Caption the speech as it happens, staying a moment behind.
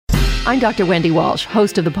I'm Dr. Wendy Walsh,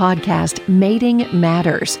 host of the podcast Mating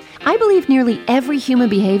Matters. I believe nearly every human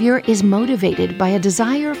behavior is motivated by a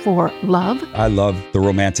desire for love. I love the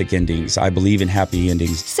romantic endings. I believe in happy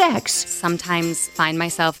endings. Sex. Sometimes find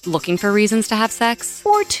myself looking for reasons to have sex.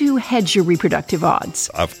 Or to hedge your reproductive odds.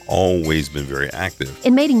 I've always been very active.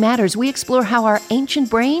 In Mating Matters, we explore how our ancient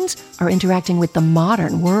brains are interacting with the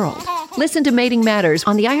modern world. Listen to Mating Matters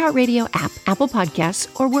on the iHeartRadio app, Apple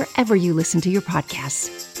Podcasts, or wherever you listen to your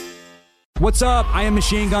podcasts. What's up? I am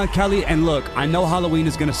Machine Gun Kelly, and look, I know Halloween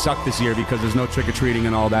is going to suck this year because there's no trick-or-treating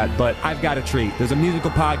and all that, but I've got a treat. There's a musical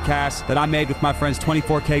podcast that I made with my friends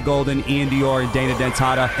 24K Golden, Ian Dior, and Dana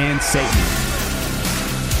Dentata, and Satan.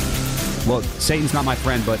 Well, Satan's not my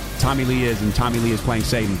friend, but Tommy Lee is, and Tommy Lee is playing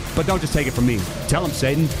Satan. But don't just take it from me. Tell him,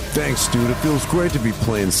 Satan. Thanks, dude. It feels great to be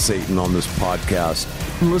playing Satan on this podcast.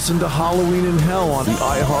 Listen to Halloween in Hell on the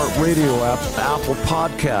iHeartRadio app, Apple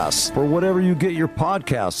Podcasts, or whatever you get your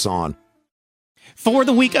podcasts on. For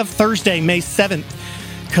the week of Thursday, May 7th,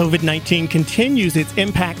 COVID-19 continues its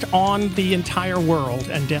impact on the entire world,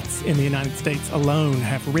 and deaths in the United States alone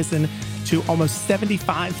have risen to almost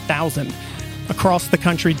 75,000. Across the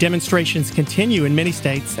country, demonstrations continue in many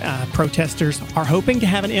states. Protesters are hoping to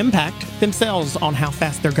have an impact themselves on how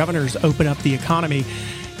fast their governors open up the economy.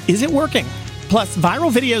 Is it working? Plus, viral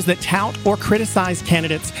videos that tout or criticize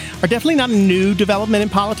candidates are definitely not a new development in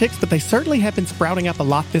politics, but they certainly have been sprouting up a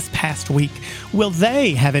lot this past week. Will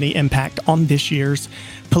they have any impact on this year's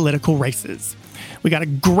political races? We got a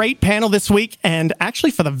great panel this week, and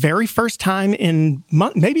actually for the very first time in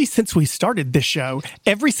maybe since we started this show,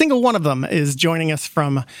 every single one of them is joining us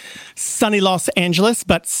from sunny Los Angeles,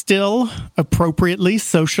 but still appropriately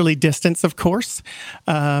socially distanced, of course.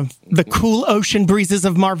 The cool ocean breezes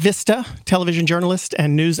of Mar Vista, television journalist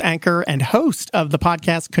and news anchor and host of the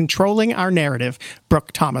podcast Controlling Our Narrative,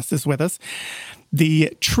 Brooke Thomas is with us.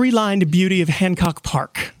 The tree-lined beauty of Hancock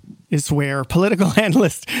Park is where political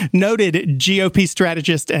analyst, noted GOP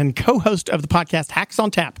strategist, and co-host of the podcast Hacks on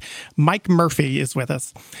Tap, Mike Murphy is with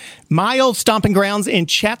us. My old stomping grounds in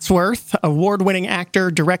Chatsworth, award-winning actor,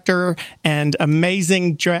 director, and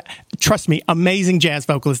amazing jazz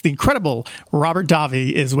vocalist, the incredible Robert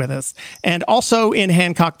Davi is with us. And also in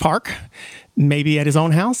Hancock Park, maybe at his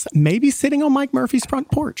own house, maybe sitting on Mike Murphy's front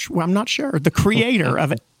porch. Well, I'm not sure. The creator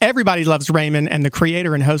of Everybody Loves Raymond and the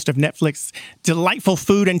creator and host of Netflix's delightful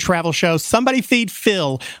food and travel show, Somebody Feed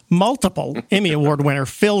Phil, multiple Emmy Award winner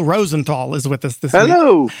Phil Rosenthal is with us this week.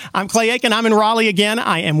 Hello. I'm Clay Aiken. I'm in Raleigh again.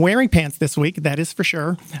 I am wearing pants this week, that is for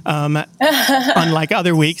sure. Unlike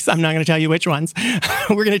other weeks, I'm not going to tell you which ones.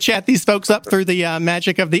 We're going to chat these folks up through the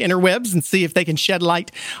magic of the interwebs and see if they can shed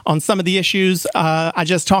light on some of the issues I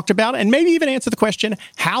just talked about, and maybe even answer the question,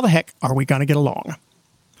 how the heck are we going to get along?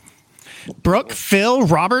 Brooke, Phil,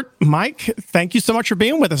 Robert, Mike, thank you so much for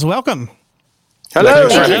being with us. Welcome. Hello.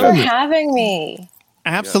 Thank you for having me.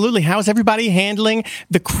 Absolutely. How's everybody handling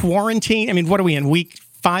the quarantine? I mean, what are we in, week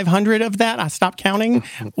 500 of that? I stopped counting.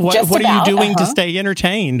 What are you doing to stay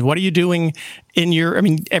entertained? What are you doing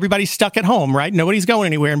everybody's stuck at home, right? Nobody's going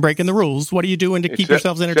anywhere and breaking the rules. What are you doing to keep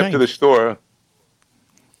yourselves entertained? Except to the store.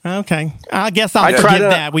 Okay. I guess I'll forgive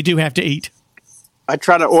that. We do have to eat. I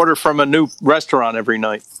try to order from a new restaurant every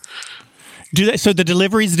night. So the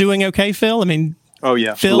delivery's doing okay, Phil? I mean, oh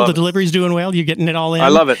yeah, Phil, the delivery's doing well. You're getting it all in. I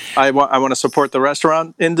love it. I want to support the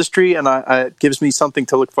restaurant industry, and it gives me something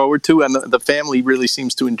to look forward to. And the family really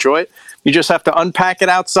seems to enjoy it. You just have to unpack it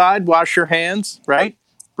outside, wash your hands, right?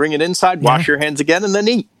 Bring it inside, wash your hands again, and then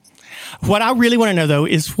eat. What I really want to know though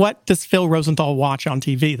is, what does Phil Rosenthal watch on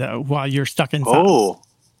TV though while you're stuck inside? Oh,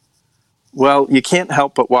 well, you can't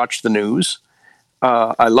help but watch the news.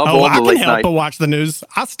 I love all the late night. I can help but watch the news.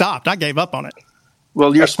 I stopped. I gave up on it.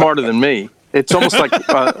 Well, you're smarter than me. It's almost like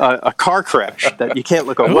a car crash that you can't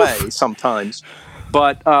look away sometimes.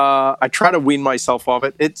 But I try to wean myself off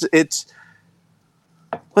it. It's.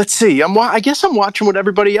 Let's see. I guess I'm watching what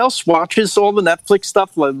everybody else watches. All the Netflix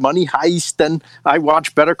stuff, like Money Heist, and I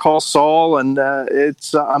watch Better Call Saul. And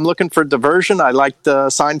I'm looking for diversion. I liked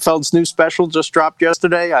Seinfeld's new special just dropped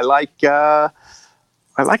yesterday. I like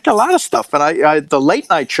a lot of stuff, and the late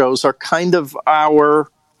night shows are kind of our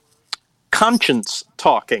conscience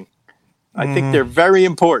talking. I think they're very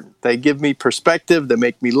important. They give me perspective. They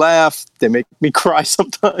make me laugh. They make me cry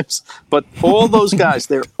sometimes. But all those guys,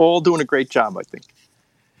 they're all doing a great job, I think.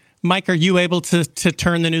 Mike, are you able to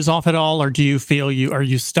turn the news off at all, or do you feel are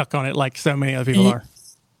you stuck on it like so many other people are?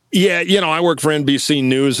 Yeah, I work for NBC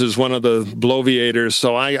News as one of the bloviators,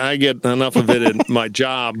 so I get enough of it in my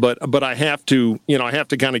job, but I have to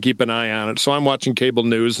kind of keep an eye on it. So I'm watching cable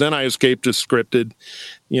news, then I escape to scripted,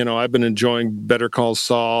 I've been enjoying Better Call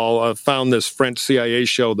Saul. I found this French CIA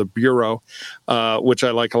show, The Bureau, which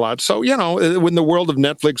I like a lot. So, in the world of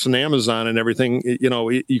Netflix and Amazon and everything,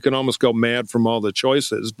 you can almost go mad from all the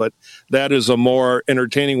choices, but that is a more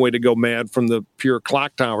entertaining way to go mad from the pure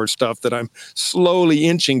clock tower stuff that I'm slowly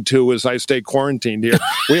inching to as I stay quarantined here.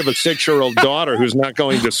 We have a 6-year-old daughter who's not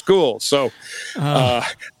going to school. So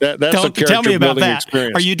that's a character tell me about building that.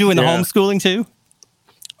 experience. Are you doing the homeschooling too?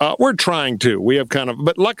 We're trying to. We have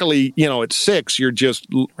but luckily, at 6, you're just,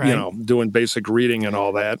 doing basic reading and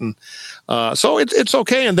all that. And so it's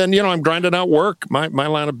okay. And then, I'm grinding out work. My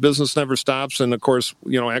line of business never stops. And of course,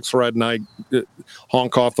 Axelrod and I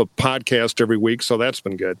honk off a podcast every week. So that's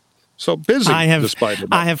been good. So busy, despite it.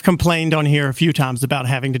 I have complained on here a few times about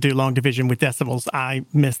having to do long division with decibels. I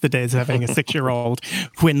miss the days of having a 6-year-old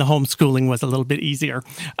when the homeschooling was a little bit easier.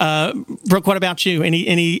 Brooke, what about you?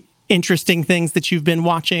 Any interesting things that you've been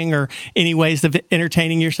watching or any ways of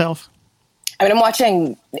entertaining yourself? I mean, I'm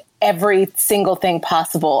watching every single thing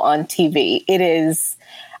possible on TV.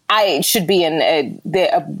 I should be in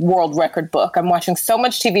a world record book. I'm watching so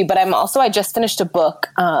much TV, but I just finished a book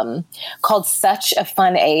called Such a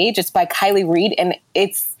Fun Age. It's by Kylie Reed, and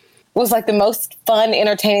it was like the most fun,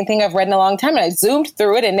 entertaining thing I've read in a long time. And I zoomed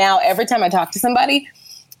through it, and now every time I talk to somebody,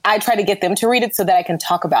 I try to get them to read it so that I can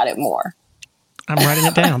talk about it more. I'm writing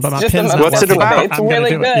it down, but my pen's not What's it about? It's really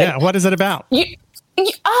good. Yeah, what is it about?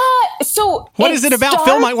 So what is it about?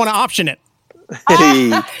 Phil might want to option it.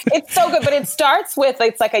 It's so good, but it starts with,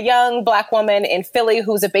 it's like a young Black woman in Philly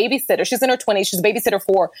who's a babysitter. She's in her 20s. She's a babysitter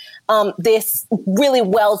for this really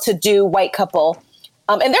well-to-do white couple.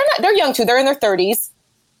 And they're young too. They're in their 30s.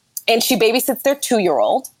 And she babysits their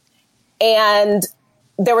 2-year-old. And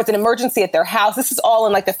there was an emergency at their house. This is all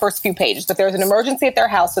in like the first few pages, but there was an emergency at their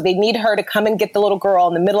house. So they need her to come and get the little girl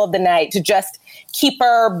in the middle of the night to just keep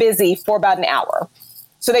her busy for about an hour.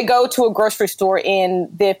 So they go to a grocery store in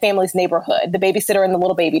the family's neighborhood. The babysitter and the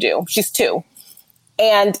little baby do. She's 2.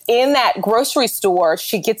 And in that grocery store,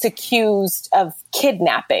 she gets accused of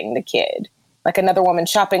kidnapping the kid. Like another woman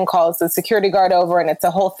shopping calls the security guard over, and it's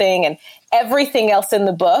a whole thing. And everything else in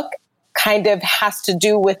the book kind of has to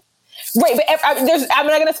do with, I'm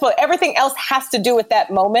not going to spoil it. Everything else has to do with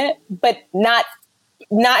that moment, but not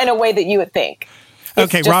in a way that you would think.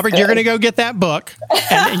 Okay, Robert, you're going to go get that book,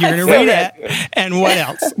 and you're going to read it. And what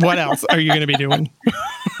else? What else are you going to be doing?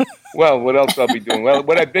 Well, what else I'll be doing? Well,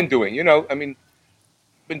 what I've been doing, been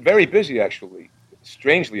very busy, actually,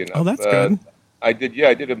 strangely enough. Oh, that's good.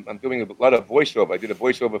 I'm doing a lot of voiceover. I did a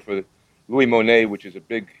voiceover for Louis Monet, which is a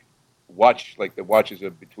big watch, like the watches are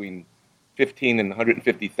between $15,000 and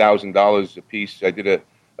 $150,000 a piece. I did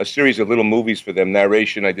a series of little movies for them,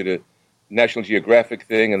 narration. I did a National Geographic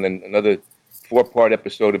thing, and then another 4-part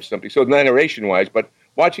episode of something. So not narration-wise, but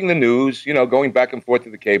watching the news, going back and forth to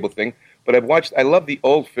the cable thing. But I love the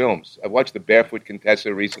old films. I watched The Barefoot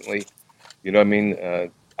Contessa recently. You know what I mean?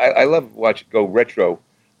 I love go retro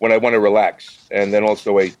when I want to relax. And then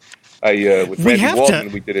also with Randy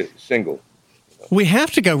Waldman, we did a single. We have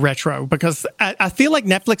to go retro because I feel like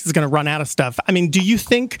Netflix is going to run out of stuff. I mean, do you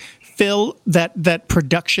think, Phil, that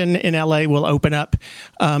production in LA will open up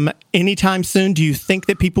anytime soon? Do you think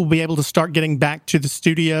that people will be able to start getting back to the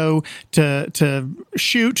studio to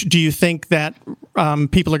shoot? Do you think that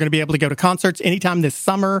people are going to be able to go to concerts anytime this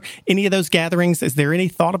summer? Any of those gatherings? Is there any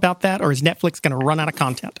thought about that, or is Netflix going to run out of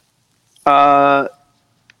content?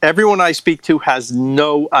 Everyone I speak to has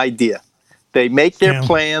no idea. They make their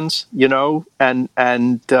plans, and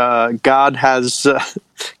God has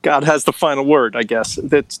the final word, I guess.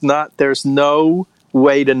 There's no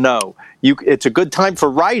way to know. It's a good time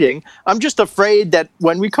for writing. I'm just afraid that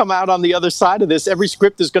when we come out on the other side of this, every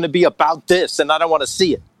script is going to be about this, and I don't want to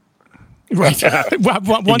see it. Right.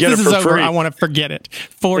 Once this is over, I want to forget it.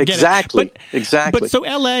 Exactly. But so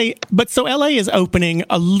LA is opening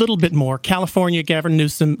a little bit more. California, Gavin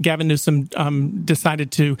Newsom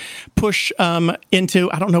decided to push into,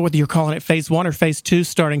 I don't know whether you're calling it phase 1 or phase 2,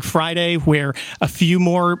 starting Friday, where a few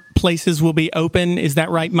more places will be open. Is that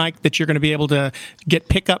right, Mike? That you're going to be able to get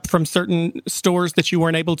pickup from certain stores that you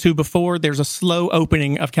weren't able to before? There's a slow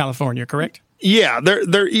opening of California, correct? Yeah,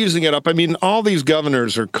 they're easing it up. I mean, all these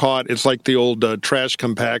governors are caught. It's like the old trash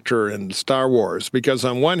compactor in Star Wars, because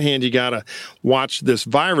on one hand, you got to watch this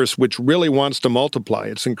virus, which really wants to multiply.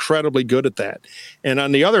 It's incredibly good at that. And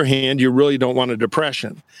on the other hand, you really don't want a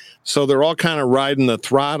depression. So they're all kind of riding the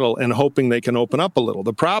throttle and hoping they can open up a little.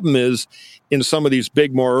 The problem is in some of these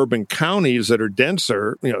big, more urban counties that are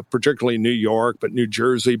denser, particularly New York, but New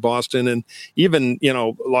Jersey, Boston, and even,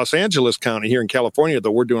 Los Angeles County here in California,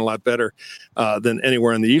 though we're doing a lot better. than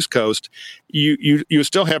anywhere on the East Coast, you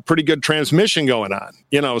still have pretty good transmission going on.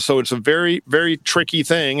 So it's a very, very tricky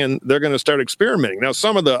thing, and they're going to start experimenting. Now,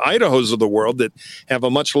 some of the Idahos of the world that have a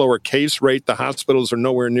much lower case rate, the hospitals are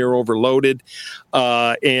nowhere near overloaded,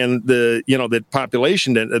 and the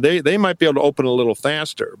population, they might be able to open a little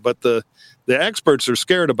faster. But the experts are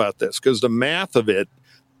scared about this because the math of it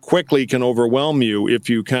quickly can overwhelm you if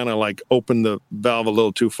you kind of like open the valve a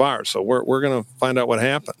little too far. So we're going to find out what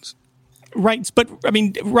happens. Right. But I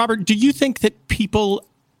mean, Robert, do you think that people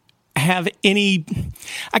have any,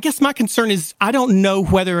 I guess my concern is I don't know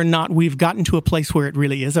whether or not we've gotten to a place where it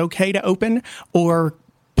really is okay to open, or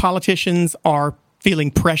politicians are feeling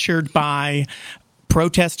pressured by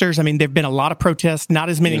protesters. I mean, there've been a lot of protests, not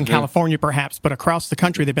as many in California perhaps, but across the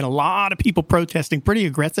country, there've been a lot of people protesting pretty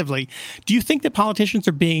aggressively. Do you think that politicians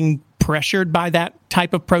are being pressured by that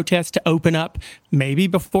type of protest to open up maybe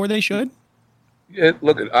before they should? Yeah,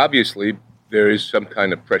 look, obviously there is some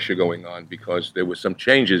kind of pressure going on because there were some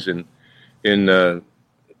changes in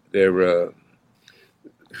their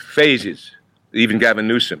phases. Even Gavin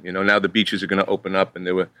Newsom, now the beaches are going to open up, and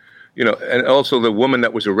there were, and also the woman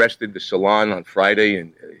that was arrested, the salon on Friday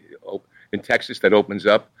in Texas that opens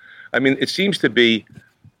up. I mean, it seems to be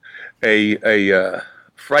a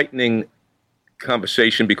frightening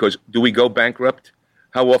conversation because do we go bankrupt?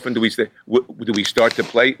 How often do we start to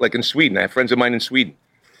play? Like in Sweden, I have friends of mine in Sweden.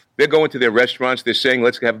 They're going to their restaurants. They're saying,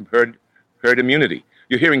 let's have herd immunity.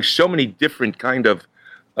 You're hearing so many different kind of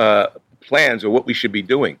plans of what we should be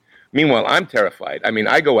doing. Meanwhile, I'm terrified. I mean,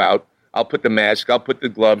 I go out, I'll put the mask, I'll put the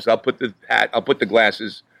gloves, I'll put the hat, I'll put the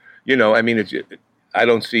glasses. I mean, I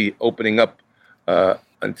don't see opening up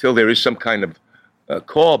until there is some kind of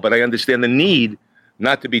call, but I understand the need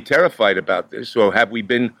not to be terrified about this, or have we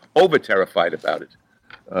been over-terrified about it?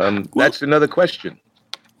 That's another question.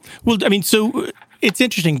 Well, I mean, so it's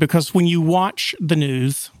interesting because when you watch the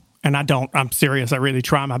news, and I'm serious, I really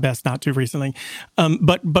try my best not to recently,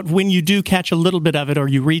 but when you do catch a little bit of it or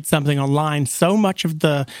you read something online, so much of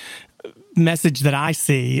the message that I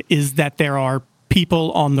see is that there are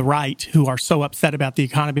people on the right who are so upset about the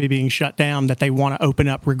economy being shut down that they want to open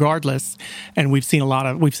up regardless. And we've seen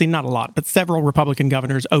not a lot, but several Republican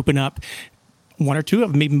governors open up, one or two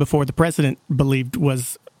of them even before the president believed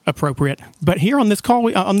was appropriate. But here on this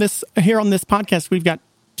call, on this podcast, we've got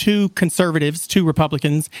two conservatives, two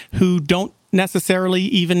Republicans who don't necessarily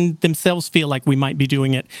even themselves feel like we might be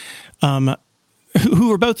doing it,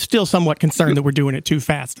 who are both still somewhat concerned that we're doing it too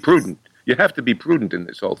fast. Prudent. You have to be prudent in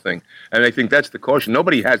this whole thing. And I think that's the caution.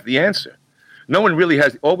 Nobody has the answer. No one really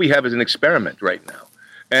has. All we have is an experiment right now.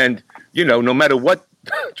 And, no matter what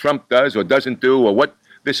Trump does or doesn't do or what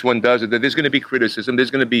this one does, there's going to be criticism.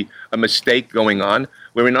 There's going to be a mistake going on.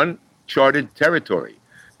 We're in uncharted territory.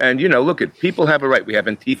 And, look, people have a right. We have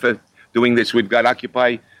Antifa doing this. We've got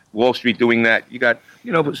Occupy Wall Street doing that. You got,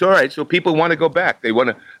 it's all right. So people want to go back.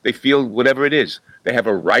 They feel whatever it is. They have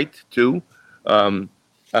a right to.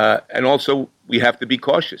 And also, we have to be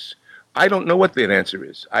cautious. I don't know what that answer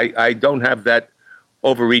is. I don't have that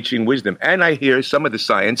overreaching wisdom. And I hear some of the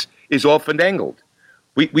science is all finagled.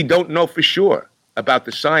 We don't know for sure about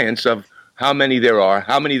the science of how many there are,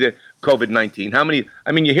 how many the COVID-19, how many.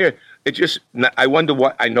 I mean, you hear it just. I wonder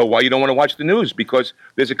why. I know why you don't want to watch the news, because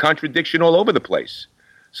there's a contradiction all over the place.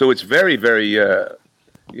 So it's very, very,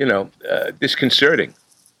 disconcerting.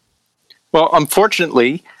 Well,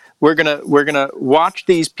 unfortunately, we're gonna watch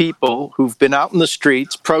these people who've been out in the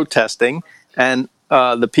streets protesting, and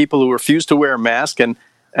the people who refuse to wear a mask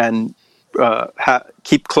and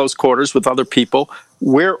keep close quarters with other people.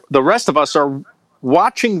 The rest of us are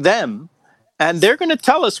watching them, and they're going to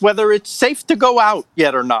tell us whether it's safe to go out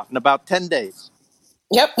yet or not in about 10 days.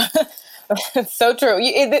 Yep. It's so true.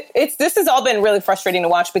 This has all been really frustrating to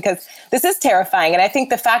watch because this is terrifying. And I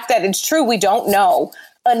think the fact that it's true, we don't know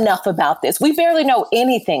enough about this. We barely know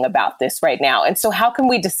anything about this right now. And so how can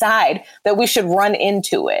we decide that we should run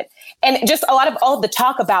into it? And just all of the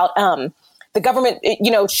talk about the government,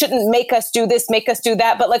 shouldn't make us do this, make us do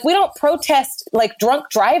that. But we don't protest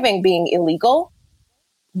drunk driving being illegal.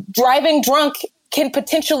 Driving drunk can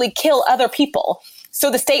potentially kill other people. So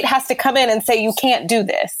the state has to come in and say, you can't do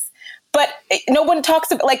this. But no one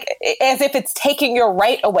talks about as if it's taking your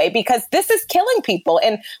right away, because this is killing people.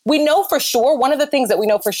 And we know for sure, one of the things that we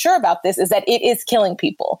know for sure about this is that it is killing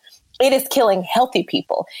people. It is killing healthy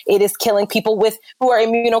people. It is killing people who are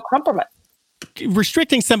immunocompromised.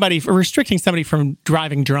 Restricting somebody from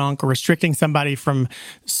driving drunk or restricting somebody from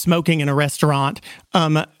smoking in a restaurant.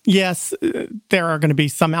 Yes, there are going to be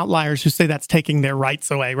some outliers who say that's taking their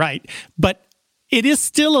rights away, right? But it is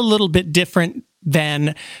still a little bit different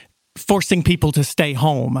than forcing people to stay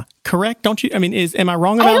home, correct? Don't you? I mean, am I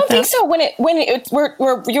wrong about that? I don't think so.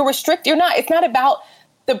 When you're restricted, it's not about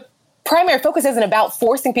the primary focus isn't about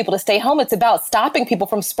forcing people to stay home. It's about stopping people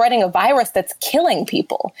from spreading a virus that's killing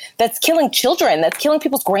people, that's killing children, that's killing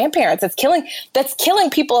people's grandparents, that's killing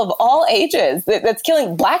people of all ages, that's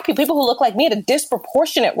killing Black people who look like me at a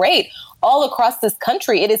disproportionate rate all across this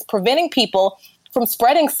country. It is preventing people from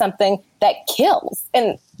spreading something that kills.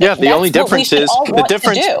 And yeah, the only difference is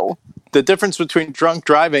the difference between drunk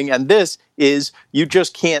driving and this is you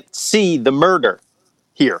just can't see the murder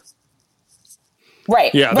here.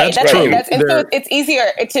 Right. Yeah, right. that's true. So it's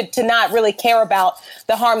easier to not really care about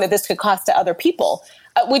the harm that this could cause to other people.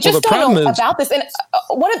 We just don't know about this. And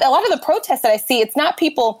a lot of the protests that I see, it's not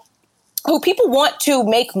people want to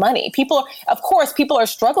make money. Of course, people are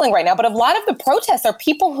struggling right now, but a lot of the protests are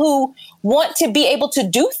people who want to be able to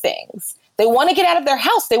do things. They want to get out of their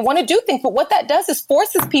house. They want to do things. But what that does is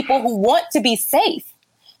forces people who want to be safe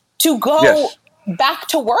to go back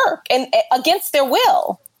to work and against their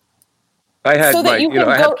will. I had so that you can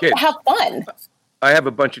I go have kids. Have fun. I have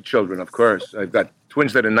a bunch of children, of course. I've got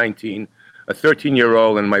twins that are 19, a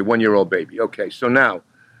 13-year-old, and my 1-year-old baby. Okay, so now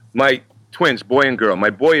my twins, boy and girl. My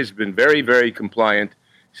boy has been very, very compliant,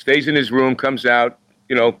 stays in his room, comes out,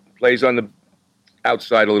 plays on the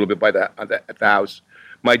outside a little bit at the house.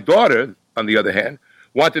 My daughter, on the other hand,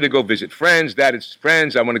 wanted to go visit friends. Dad, it's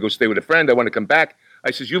friends. I want to go stay with a friend. I want to come back. I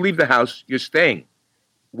says, you leave the house. You're staying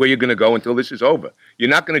where you're going to go until this is over. You're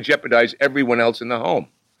not going to jeopardize everyone else in the home.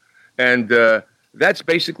 And that's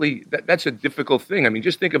basically, that's a difficult thing. I mean,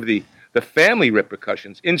 just think of the family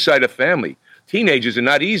repercussions inside a family. Teenagers are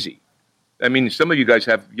not easy. I mean, some of you guys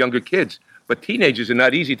have younger kids, but teenagers are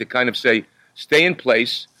not easy to kind of say, stay in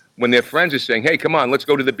place when their friends are saying, hey, come on, let's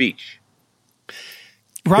go to the beach.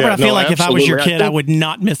 Robert, I feel like if I was your kid, I would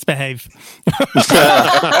not misbehave.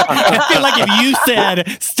 I feel like if you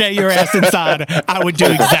said, stay your ass inside, I would do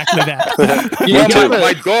exactly that.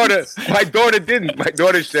 My daughter didn't. My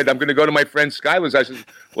daughter said, I'm going to go to my friend Skylar's. I said,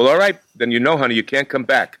 well, all right, then honey, you can't come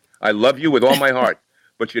back. I love you with all my heart,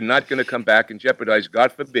 but you're not going to come back and jeopardize,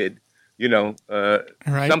 God forbid,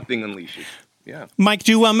 something unleashes. Yeah. Mike,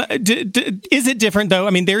 is it different, though?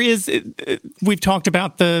 I mean, we've talked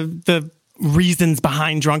about the reasons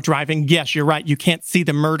behind drunk driving. Yes, you're right. You can't see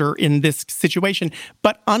the murder in this situation.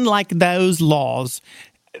 But unlike those laws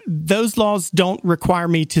don't require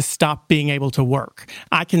me to stop being able to work.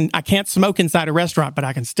 I can't smoke inside a restaurant, but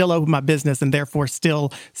I can still open my business and therefore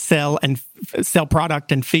still sell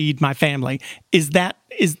product and feed my family. Does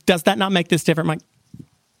that not make this different, Mike?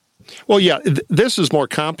 Well, yeah, this is more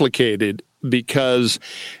complicated because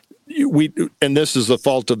and this is the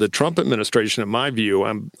fault of the Trump administration, in my view.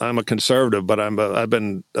 I'm a conservative, but I've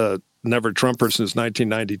been never Trumper since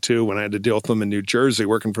 1992 when I had to deal with them in New Jersey,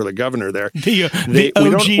 working for the governor there. The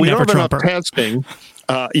OG we don't never have Trumper. enough testing.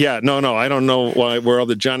 No, I don't know where all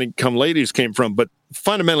the Johnny-come-ladies came from, but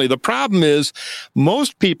fundamentally, the problem is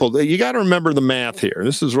most people, you got to remember the math here.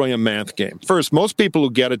 This is really a math game. First, most people who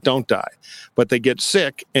get it don't die, but they get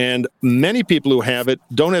sick, and many people who have it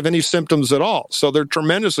don't have any symptoms at all. So they're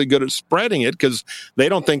tremendously good at spreading it because they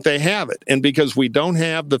don't think they have it. And because we don't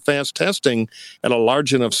have the fast testing at a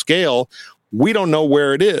large enough scale, we don't know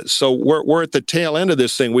where it is. So we're at the tail end of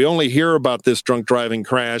this thing. We only hear about this drunk driving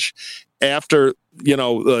crash after,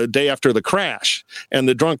 the day after the crash, and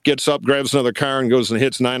the drunk gets up, grabs another car, and goes and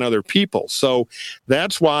hits 9 other people. So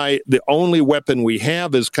that's why the only weapon we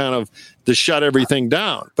have is kind of to shut everything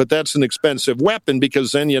down. But that's an expensive weapon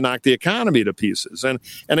because then you knock the economy to pieces. And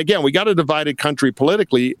again, we got a divided country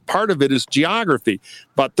politically. Part of it is geography.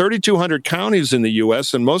 About 3,200 counties in the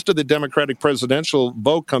U.S., and most of the Democratic presidential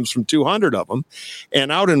vote comes from 200 of them.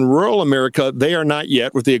 And out in rural America, they are not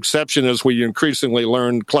yet, with the exception, as we increasingly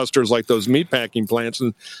learn, clusters like those meatpacking plants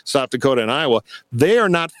in South Dakota and Iowa, they are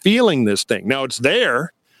not feeling this thing. Now, it's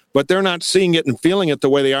there, but they're not seeing it and feeling it the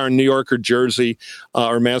way they are in New York or Jersey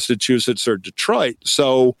or Massachusetts or Detroit.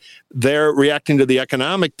 So they're reacting to the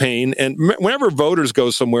economic pain. And whenever voters go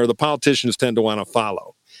somewhere, the politicians tend to want to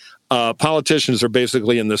follow. Politicians are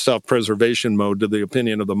basically in the self-preservation mode to the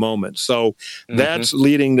opinion of the moment. So that's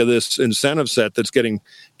leading to this incentive set that's getting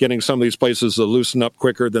some of these places to loosen up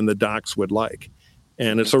quicker than the docs would like.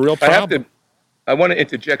 And it's a real problem. I want to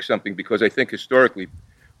interject something because I think historically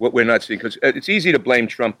what we're not seeing, because it's easy to blame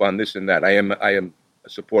Trump on this and that. I am a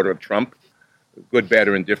supporter of Trump, good, bad,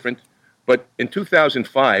 or indifferent. But in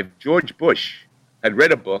 2005, George Bush had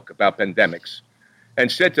read a book about pandemics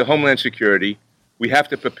and said to Homeland Security, we have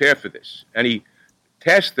to prepare for this. And he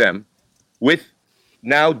tasked them with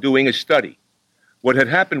now doing a study. What had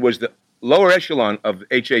happened was the lower echelon of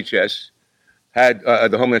HHS had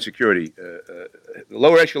the Homeland Security, the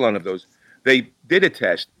lower echelon of those, they did a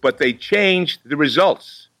test, but they changed the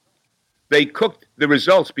results. They cooked the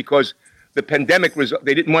results because the pandemic result,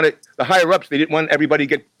 they didn't want it, the higher ups, they didn't want everybody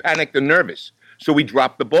to get panicked and nervous. So we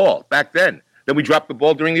dropped the ball back then. Then we dropped the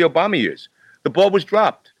ball during the Obama years. The ball was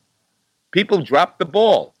dropped. People dropped the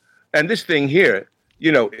ball. And this thing here,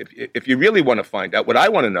 you know, if you really want to find out, what I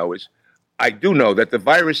want to know is, I do know that the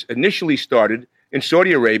virus initially started in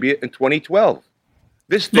Saudi Arabia in 2012.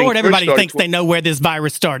 This thing Lord, everybody thinks they know where this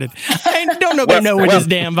virus started. And don't nobody know where this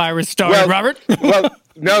damn virus started, Robert. Well,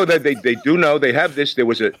 no, they do know. They have this. There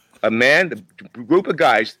was a group of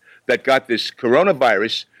guys that got this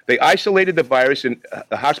coronavirus. They isolated the virus in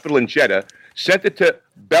a hospital in Jeddah, sent it to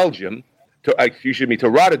Belgium, to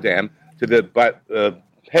Rotterdam, to the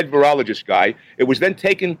head virologist guy. It was then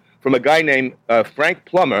taken from a guy named Frank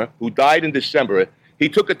Plummer, who died in December. He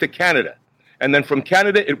took it to Canada. And then from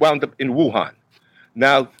Canada, it wound up in Wuhan.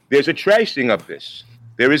 Now, there's a tracing of this.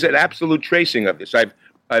 There is an absolute tracing of this.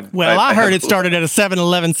 I heard it started at a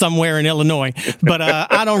 7-Eleven somewhere in Illinois, but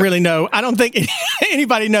I don't really know. I don't think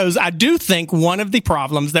anybody knows. I do think one of the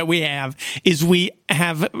problems that we have is we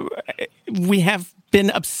have been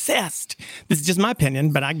obsessed. This is just my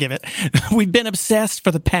opinion, but I give it. We've been obsessed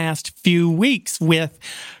for the past few weeks with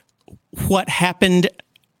what happened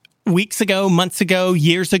weeks ago, months ago,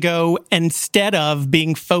 years ago, instead of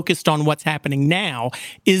being focused on what's happening now.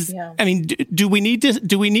 I mean, do we need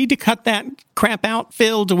to cut that crap out,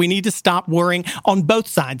 Phil? Do we need to stop worrying on both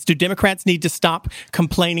sides? Do Democrats need to stop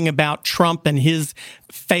complaining about Trump and his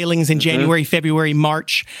failings in January, February,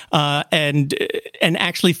 March, and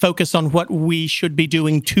actually focus on what we should be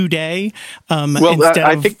doing today?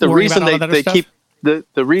 I think the reason they keep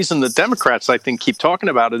the reason the Democrats, I think, keep talking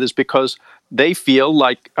about it is because they feel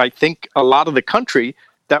like, I think, a lot of the country,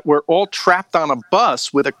 that we're all trapped on a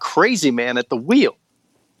bus with a crazy man at the wheel.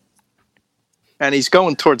 And he's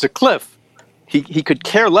going towards a cliff. He could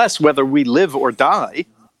care less whether we live or die.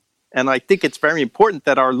 And I think it's very important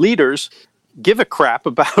that our leaders give a crap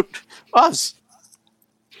about us.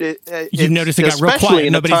 You notice it got real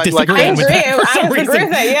quiet. Nobody's disagreeing with that for some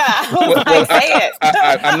reason.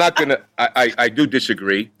 I'm not going to. I do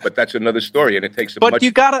disagree, but that's another story, and it takes a much more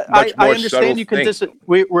subtle thing. But I understand you can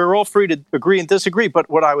disagree. We're all free to agree and disagree. But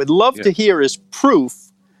what I would love to hear is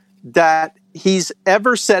proof that he's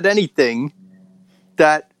ever said anything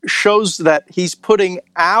that shows that he's putting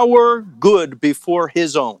our good before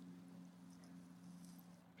his own.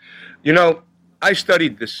 You know, I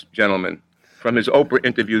studied this gentleman from his Oprah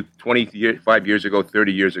interview 25 years ago,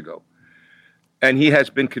 30 years ago. And he has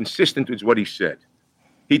been consistent with what he said.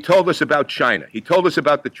 He told us about China. He told us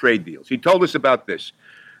about the trade deals. He told us about this.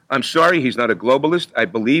 I'm sorry, he's not a globalist. I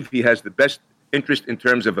believe he has the best interest in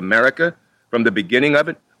terms of America from the beginning of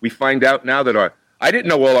it. We find out now that I didn't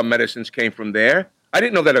know all our medicines came from there. I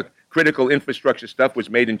didn't know that our critical infrastructure stuff was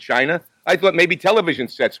made in China. I thought maybe television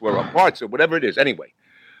sets were, or parts, or whatever it is. Anyway,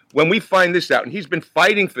 when we find this out, and he's been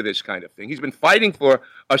fighting for this kind of thing, he's been fighting for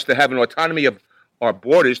us to have an autonomy of our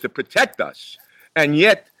borders to protect us. And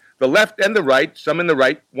yet, the left and the right, some in the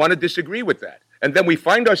right, want to disagree with that. And then we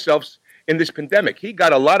find ourselves in this pandemic. He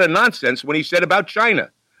got a lot of nonsense when he said about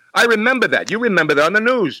China. I remember that. You remember that on the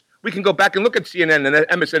news. We can go back and look at CNN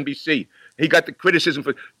and MSNBC. He got the criticism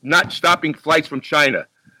for not stopping flights from China.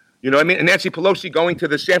 You know what I mean? And Nancy Pelosi going to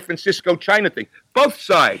the San Francisco China thing. Both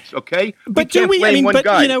sides, okay? But do we? I mean, but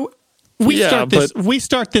guy. You know, we start this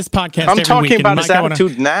podcast. I'm talking week, about his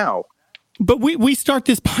attitude now. But we start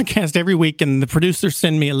this podcast every week, and the producers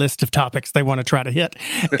send me a list of topics they want to try to hit,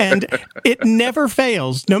 and it never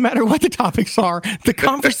fails. No matter what the topics are, the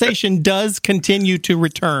conversation does continue to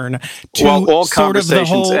return to all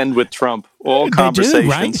conversations end with Trump. All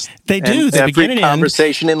conversations, They do. They begin and end. Every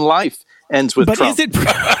conversation in life ends with Trump. But is it?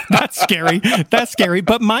 That's scary. That's scary.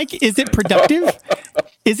 But Mike, is it productive?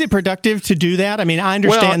 Is it productive to do that? I mean, I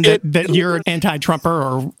understand that you're an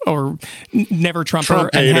anti-Trumper or never Trumper Trump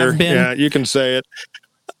and hater. have been. Yeah, you can say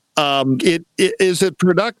it. Is it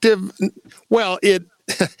productive? Well,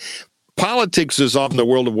 politics is often the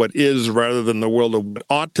world of what is rather than the world of what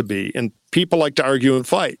ought to be. And people like to argue and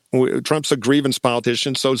fight. Trump's a grievance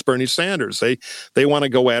politician, so is Bernie Sanders. They want to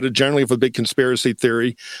go at it, generally with a big conspiracy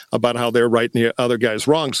theory about how they're right and the other guy's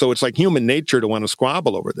wrong. So it's like human nature to want to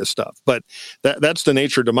squabble over this stuff. But that's the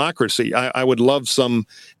nature of democracy. I would love some,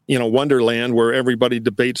 wonderland where everybody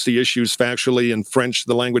debates the issues factually in French,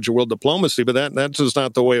 the language of world diplomacy, but that's just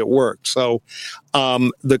not the way it works. So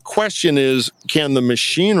the question is, can the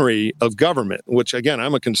machinery of government, which again,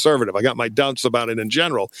 I'm a conservative, I got my doubts about it in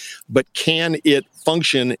general, but can it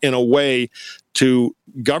function in a way to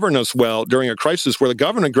govern us well during a crisis where the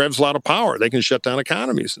government grabs a lot of power. They can shut down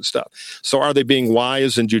economies and stuff. So are they being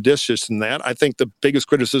wise and judicious in that? I think the biggest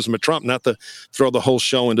criticism of Trump, not to throw the whole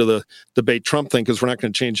show into the debate Trump thing, because we're not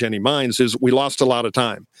going to change any minds, is we lost a lot of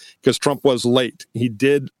time because Trump was late. He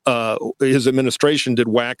did, his administration did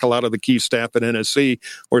whack a lot of the key staff at NSC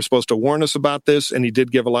who were supposed to warn us about this, and he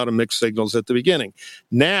did give a lot of mixed signals at the beginning.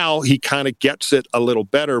 Now he kind of gets it a little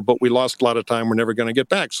better, but we lost a lot of time we're never going to get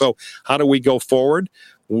back. So how do we go forward?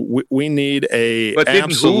 We need a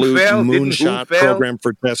absolute moonshot program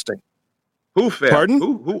for testing. Who failed? Pardon?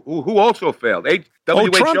 Who also failed?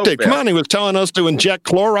 Trump did. Come on, he was telling us to inject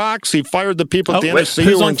Clorox. He fired the people at the NSC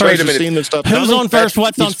who were in charge of seeing this stuff. Who's on first?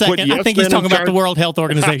 What's on second? I think he's talking about the World Health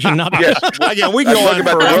Organization. Not yeah, we can go on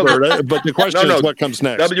forever, but the question is what comes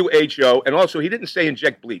next. WHO, and also he didn't say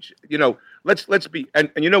inject bleach. Let's be, and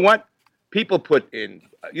you know what? People put in,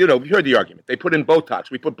 you heard the argument. They put in Botox.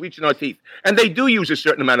 We put bleach in our teeth. And they do use a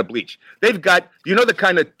certain amount of bleach. They've got, the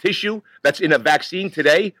kind of tissue that's in a vaccine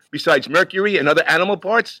today, besides mercury and other animal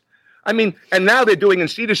parts? I mean, and now they're doing in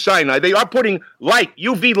Cedars-Sinai, they are putting light,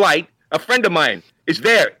 UV light. A friend of mine is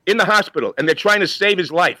there in the hospital, and they're trying to save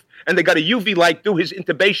his life. And they got a UV light through his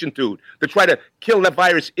intubation tube to try to kill the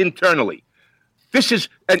virus internally. This is,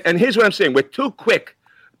 and here's what I'm saying. We're too quick.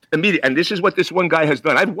 Immediate, and this is what this one guy has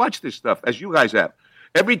done. I've watched this stuff, as you guys have.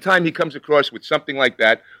 Every time he comes across with something like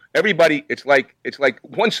that, everybody, it's like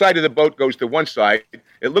one side of the boat goes to one side.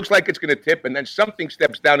 It looks like it's going to tip, and then something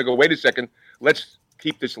steps down and go, wait a second, let's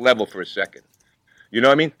keep this level for a second. You know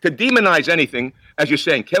what I mean? To demonize anything, as you're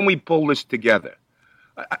saying, can we pull this together?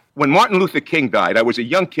 When Martin Luther King died, I was a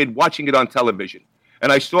young kid watching it on television,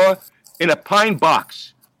 and I saw in a pine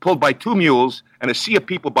box pulled by two mules and a sea of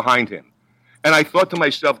people behind him. And I thought to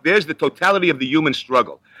myself, there's the totality of the human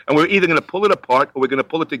struggle. And we're either going to pull it apart or we're going to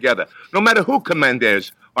pull it together, no matter who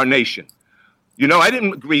commandeers our nation. I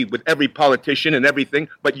didn't agree with every politician and everything,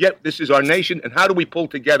 but yet this is our nation. And how do we pull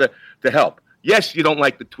together to help? Yes, you don't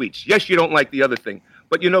like the tweets. Yes, you don't like the other thing.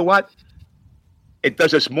 But you know what? It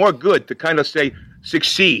does us more good to kind of say,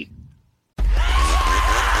 succeed.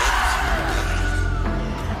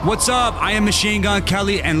 What's up? I am Machine Gun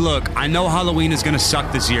Kelly, and look, I know Halloween is going to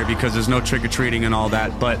suck this year because there's no trick-or-treating and all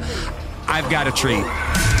that, but I've got a treat.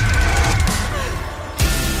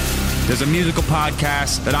 There's a musical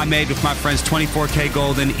podcast that I made with my friends 24K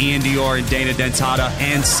Golden, Ian Dior, and Dana Dentata,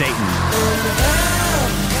 and Satan.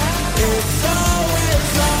 It's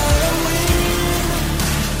always Halloween.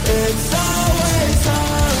 It's always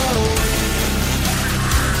Halloween.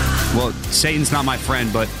 Well, Satan's not my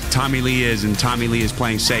friend, but Tommy Lee is, and Tommy Lee is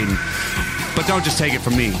playing Satan. But don't just take it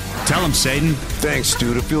from me. Tell him, Satan. Thanks,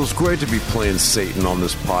 dude. It feels great to be playing Satan on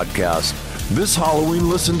this podcast. This Halloween,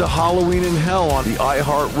 listen to Halloween in Hell on the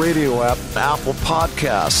iHeartRadio app, Apple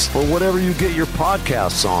Podcasts, or whatever you get your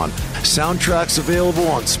podcasts on. Soundtracks available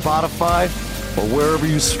on Spotify or wherever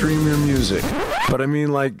you stream your music. But I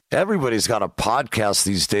mean, everybody's got a podcast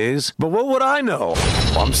these days. But what would I know?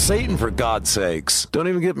 I'm Satan, for God's sakes. Don't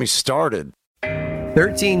even get me started.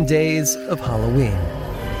 13 Days of Halloween.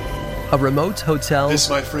 A remote hotel. This,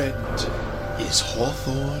 my friend, is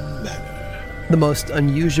Hawthorne Manor. The most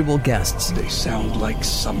unusual guests. They sound like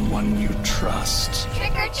someone you trust.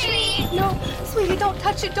 Trick or treat! No, sweetie, don't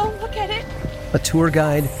touch it. Don't look at it. A tour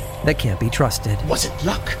guide that can't be trusted. Was it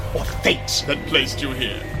luck or fate that placed you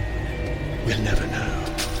here? We'll never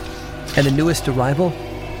know. And the newest arrival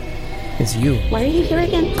is you. Why are you here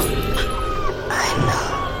again? I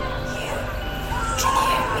know.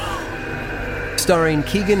 Starring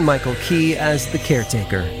Keegan-Michael Key as the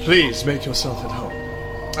caretaker. Please make yourself at home.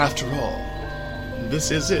 After all, this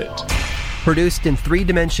is it. Produced in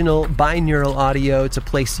three-dimensional binaural audio to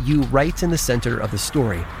place you right in the center of the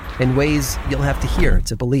story in ways you'll have to hear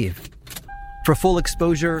to believe. For full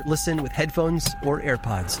exposure, listen with headphones or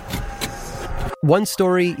AirPods. One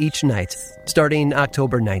story each night, starting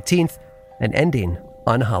October 19th and ending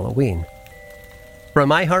on Halloween. From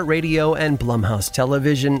iHeartRadio and Blumhouse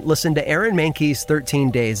Television, listen to Aaron Mahnke's 13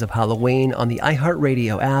 Days of Halloween on the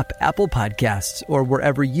iHeartRadio app, Apple Podcasts, or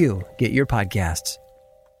wherever you get your podcasts.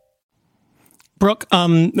 Brooke,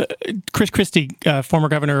 Chris Christie, former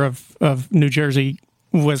governor of New Jersey,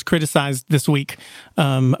 was criticized this week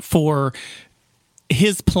for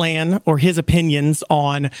his plan or his opinions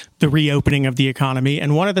on the reopening of the economy.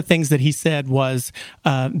 And one of the things that he said was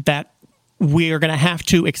that we are going to have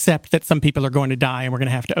to accept that some people are going to die and we're going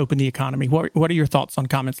to have to open the economy. What are your thoughts on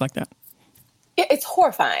comments like that? It's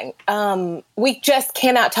horrifying. We just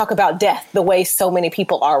cannot talk about death the way so many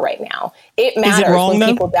people are right now. It matters when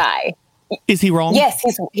people die. Is he wrong? Yes,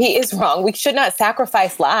 he is wrong. We should not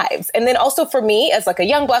sacrifice lives. And then also for me, as like a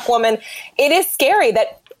young Black woman, it is scary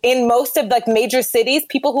that in most of like major cities,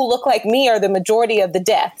 people who look like me are the majority of the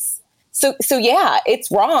deaths. So yeah, it's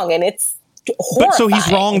wrong, and it's horrifying. But so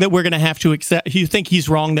he's wrong that we're going to have to accept. You think he's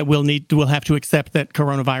wrong that we'll have to accept that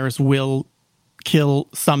coronavirus will kill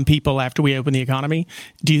some people after we open the economy?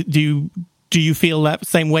 Do you feel that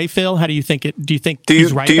same way, Phil? How do you think it? Do you think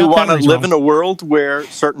he's right? Do you want to live in a world where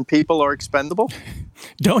certain people are expendable?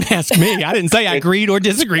 Don't ask me. I didn't say I agreed or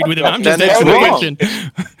disagreed with him. I'm just Then asking it's the wrong. question.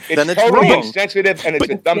 It's totally insensitive, and it's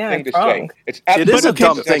a dumb thing to say. It is a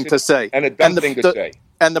dumb thing to say. And a dumb thing to say.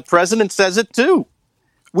 And the president says it too.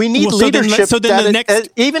 We need Well, so then- leadership. so then the next-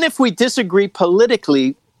 even if we disagree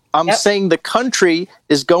politically, I'm saying the country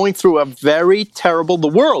is going through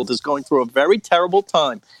the world is going through a very terrible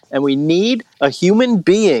time. And we need a human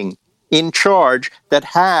being in charge that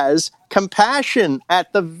has compassion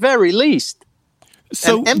at the very least.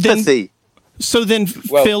 And empathy. So then,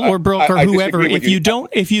 Well, Phil or Brooke or I whoever, disagree with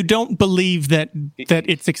if you don't believe that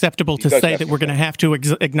it's acceptable to say that we're going to have to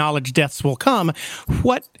acknowledge deaths will come,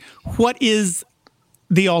 what is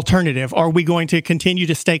the alternative? Are we going to continue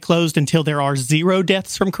to stay closed until there are 0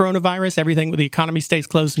 deaths from coronavirus? Everything with the economy stays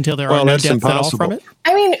closed until there are no deaths at all from it?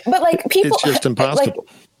 I mean, but like people, It's just impossible.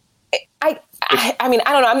 I mean,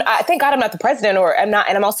 I don't know. Thank God I'm not the president, and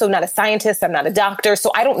I'm also not a scientist. I'm not a doctor,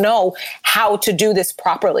 so I don't know how to do this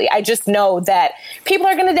properly. I just know that people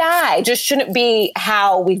are going to die. It just shouldn't be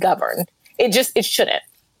how we govern. It shouldn't.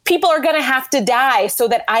 People are going to have to die so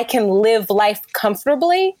that I can live life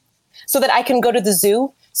comfortably, so that I can go to the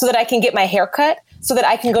zoo, so that I can get my hair cut, so that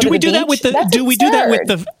I can go to the beach. Do we do that with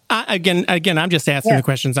the again, I'm just asking the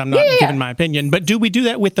questions. I'm not giving my opinion. But do we do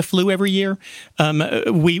that with the flu every year?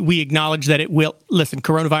 We acknowledge that it will. Listen,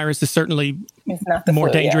 coronavirus is certainly more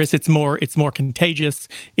dangerous. It's more contagious.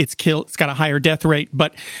 It's got a higher death rate.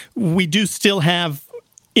 But we do still have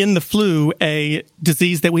in the flu a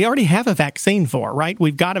disease that we already have a vaccine for, right?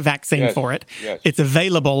 We've got a vaccine for it. Yes. It's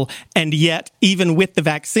available. And yet, even with the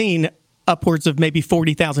vaccine, upwards of maybe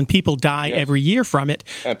 40,000 people die every year from it.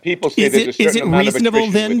 And people say there's a certain amount of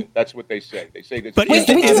attrition with it. That's what they say. They say this. But is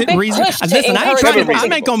it reasonable? Listen,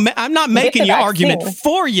 I'm not making your argument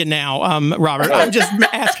for you now, Robert. I'm just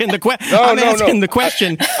asking the question. I'm asking the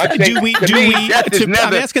question.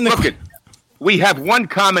 We have one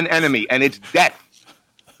common enemy, and it's death.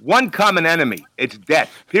 One common enemy. It's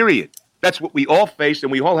death, period. That's what we all face,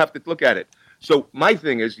 and we all have to look at it. So my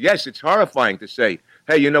thing is, yes, it's horrifying to say,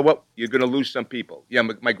 hey, you know what? You're going to lose some people. Yeah,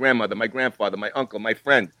 my grandmother, my grandfather, my uncle, my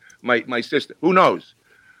friend, my sister. Who knows?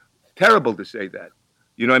 Terrible to say that.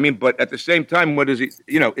 You know what I mean? But at the same time, what is it?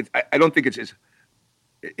 You know, I don't think it's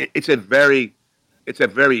very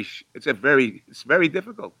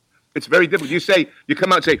difficult. It's very difficult. You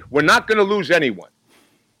come out and say, we're not going to lose anyone.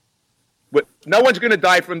 No one's going to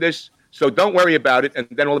die from this, so don't worry about it. And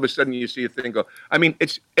then all of a sudden you see a thing go. I mean,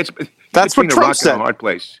 it's that's between what a Trump rock said. and a hard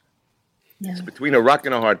place. Yeah. It's between a rock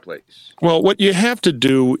and a hard place. Well, what you have to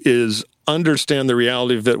do is understand the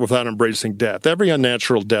reality of it without embracing death. Every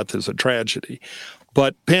unnatural death is a tragedy.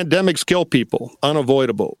 But pandemics kill people,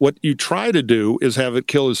 unavoidable. What you try to do is have it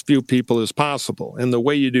kill as few people as possible. And the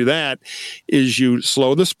way you do that is you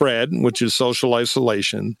slow the spread, which is social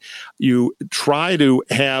isolation. You try to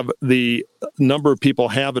have the number of people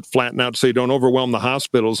have it flatten out so you don't overwhelm the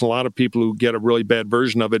hospitals. A lot of people who get a really bad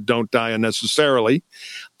version of it don't die unnecessarily.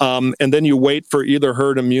 And then you wait for either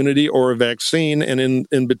herd immunity or a vaccine. And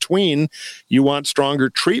in between, you want stronger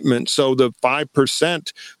treatment. So the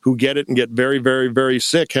 5% who get it and get very, very, very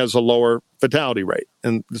sick has a lower fatality rate.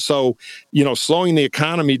 And so, you know, slowing the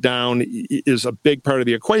economy down is a big part of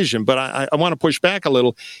the equation. But I want to push back a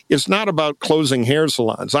little. It's not about closing hair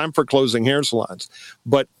salons. I'm for closing hair salons.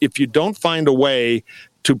 But if you don't find a way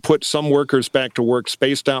to put some workers back to work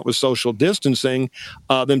spaced out with social distancing,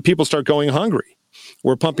 then people start going hungry.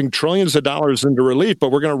 We're pumping trillions of dollars into relief,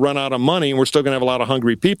 but we're going to run out of money, and we're still going to have a lot of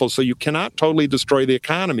hungry people. So you cannot totally destroy the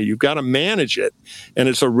economy. You've got to manage it, and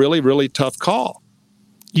it's a really, really tough call.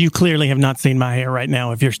 You clearly have not seen my hair right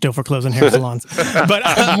now if you're still for closing hair salons. But,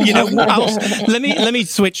 let me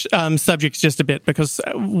switch subjects just a bit, because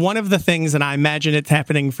one of the things, and I imagine it's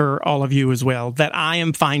happening for all of you as well, that I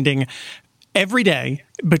am finding every day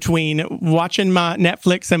between watching my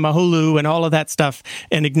Netflix and my Hulu and all of that stuff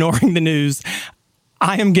and ignoring the news,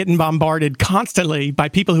 I am getting bombarded constantly by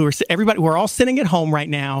people who are we're all sitting at home right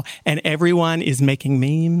now, and everyone is making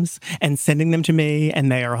memes and sending them to me.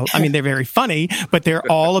 And they're very funny, but they're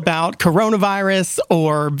all about coronavirus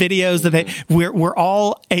or videos that we're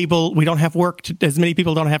all able, we don't have work, as many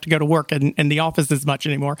people don't have to go to work and the office as much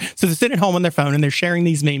anymore. So they're sitting at home on their phone and they're sharing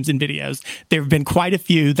these memes and videos. There have been quite a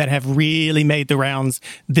few that have really made the rounds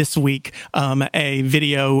this week. A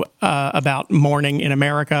video about mourning in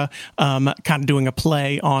America, kind of doing a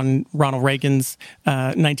play on Ronald Reagan's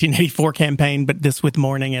 1984 campaign, but this with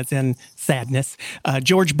mourning as in sadness.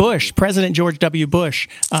 President George W. Bush,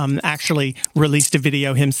 actually released a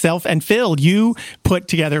video himself. And Phil, you put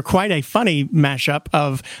together quite a funny mashup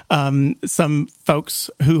of some folks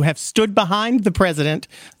who have stood behind the president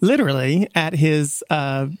literally at his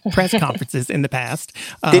press conferences in the past.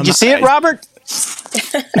 Did you see it, Robert?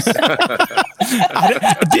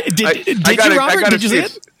 Did you, Robert? Did you see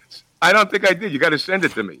it? I don't think I did. You got to send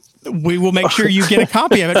it to me. We will make sure you get a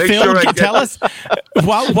copy of it. Phil, sure tell us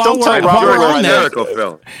while we're on there.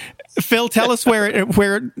 Phil, tell us where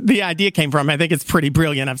the idea came from. I think it's pretty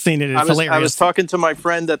brilliant. I've seen it. It's hilarious. I was talking to my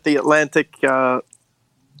friend at The Atlantic.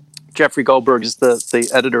 Jeffrey Goldberg is the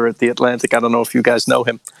editor at The Atlantic. I don't know if you guys know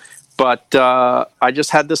him. But I just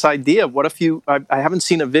had this idea. What if I haven't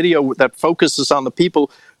seen a video that focuses on the people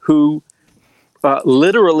who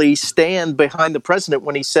literally stand behind the president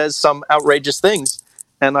when he says some outrageous things.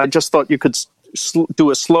 And I just thought you could do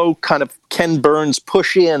a slow kind of Ken Burns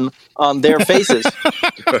push in on their faces.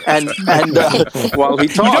 and while he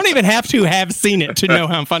talks. You don't even have to have seen it to know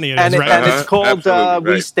how funny it is, right? And it's called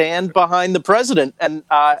We Stand Behind the President. And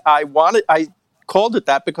I called it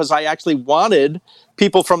that because I actually wanted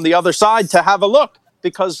people from the other side to have a look,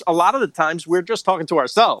 because a lot of the times we're just talking to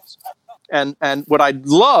ourselves. And what I'd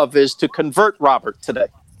love is to convert Robert today.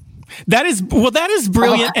 That is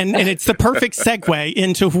brilliant, and it's the perfect segue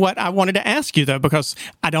into what I wanted to ask you, though, because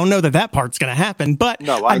I don't know that part's going to happen. But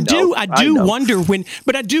no, I do wonder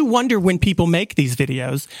when people make these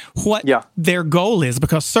videos what their goal is,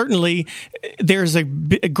 because certainly there's a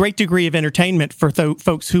great degree of entertainment for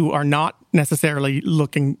folks who are not necessarily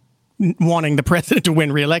wanting the president to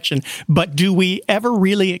win re-election, but do we ever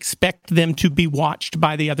really expect them to be watched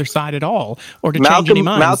by the other side at all, or to change any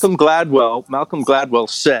minds? Malcolm Gladwell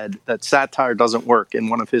said that satire doesn't work in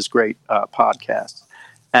one of his great podcasts,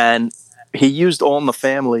 and he used All in the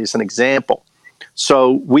Family as an example.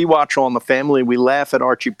 So we watch All in the Family, we laugh at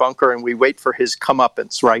Archie Bunker, and we wait for his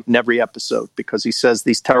comeuppance, right, in every episode, because he says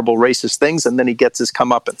these terrible racist things, and then he gets his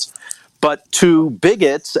comeuppance. But to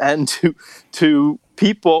bigots and to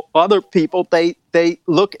other people, they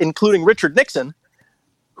look, including Richard Nixon,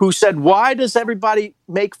 who said, "Why does everybody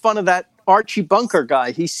make fun of that Archie Bunker guy?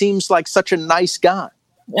 He seems like such a nice guy."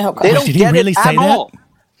 Oh, they don't get it at all.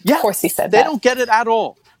 Yeah, of course he said that. They don't get it at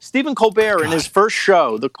all. Stephen Colbert, in his first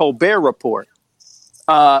show, The Colbert Report,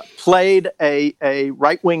 played a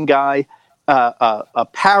right-wing guy, a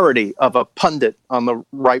parody of a pundit on the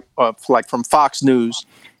right, like from Fox News,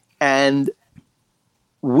 and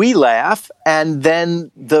we laugh, and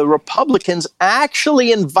then the Republicans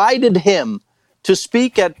actually invited him to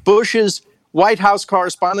speak at Bush's White House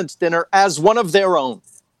Correspondents' Dinner as one of their own.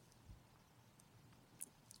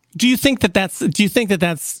 Do you think that that's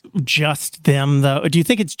just them, though? Do you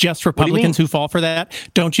think it's just Republicans who fall for that?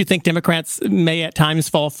 Don't you think Democrats may at times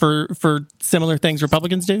fall for similar things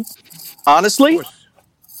Republicans do? Honestly?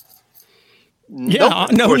 Yeah,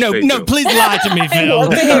 no, please lie to me, Phil.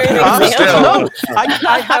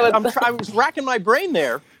 I was racking my brain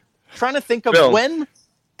there, trying to think of when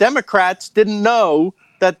Democrats didn't know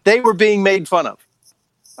that they were being made fun of.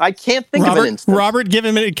 I can't think of an instance. Robert, give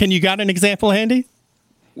him a, can you got an example handy?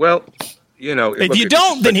 Well, if you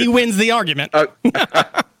don't, then he wins the argument.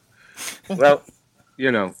 Well,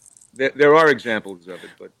 there are examples of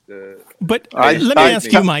it, but let me ask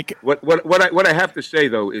you, Mike. What I have to say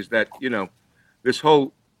though is that this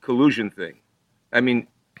whole collusion thing. I mean,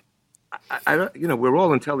 I don't, we're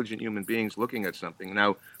all intelligent human beings looking at something.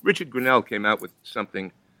 Now, Richard Grenell came out with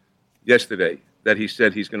something yesterday that he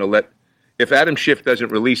said he's going to let, if Adam Schiff doesn't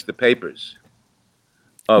release the papers.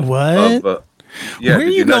 Where are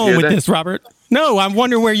you going with this, Robert? No, I'm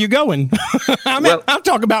wondering where you're going. I'm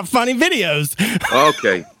talking about funny videos.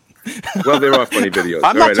 Okay. Well, there are funny videos.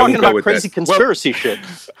 I'm not talking about crazy conspiracy shit.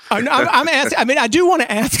 I'm asking. I mean, I do want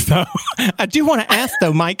to ask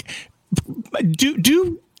though, Mike.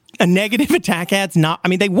 Do a negative attack ads not? I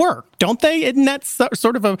mean, they work, don't they? Isn't that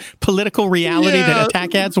sort of a political reality that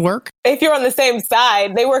attack ads work? If you're on the same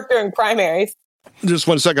side, they work during primaries. Just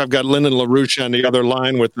one second. I've got Lyndon LaRouche on the other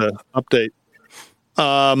line with the update.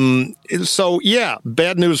 So yeah,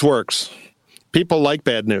 bad news works. People like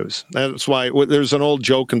bad news. That's why there's an old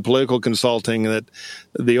joke in political consulting that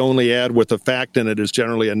the only ad with a fact in it is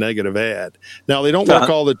generally a negative ad. Now, they don't work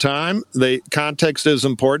all the time. Context is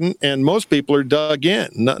important, and most people are dug in.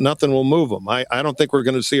 Nothing will move them. I don't think we're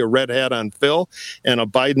going to see a red hat on Phil and a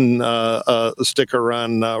Biden sticker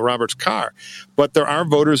on Robert's car. But there are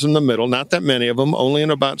voters in the middle, not that many of them, only in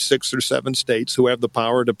about 6 or 7 states who have the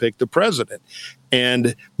power to pick the president.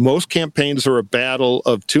 And most campaigns are a battle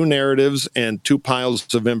of 2 narratives and 2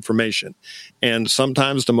 piles of information. And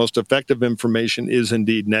sometimes the most effective information is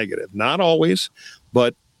indeed negative. Not always,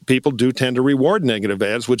 but people do tend to reward negative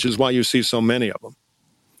ads, which is why you see so many of them.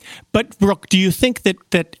 But, Brooke, do you think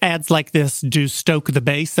that ads like this do stoke the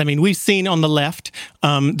base? I mean, we've seen on the left,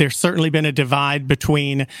 there's certainly been a divide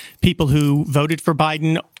between people who voted for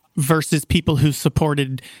Biden versus people who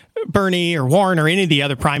supported Bernie or Warren or any of the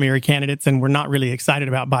other primary candidates and were not really excited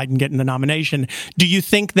about Biden getting the nomination. Do you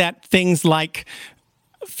think that things like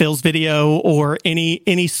Phil's video or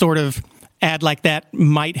any sort of ad like that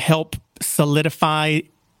might help solidify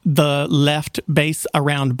the left base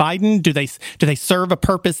around Biden? Do they serve a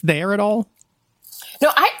purpose there at all?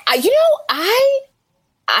 No, I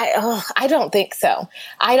don't think so.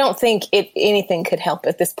 I don't think anything could help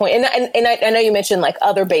at this point. And I know you mentioned like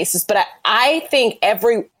other bases, but I think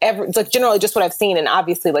every like generally just what I've seen, and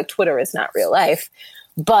obviously like Twitter is not real life,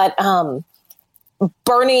 but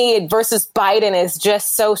Bernie versus Biden is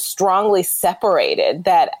just so strongly separated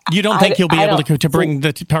that you don't think he'll be able to bring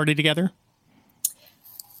the party together?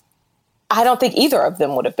 I don't think either of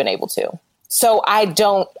them would have been able to. So I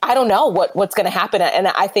don't know what's going to happen. And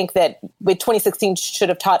I think that with 2016 should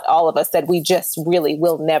have taught all of us that we just really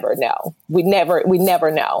will never know. We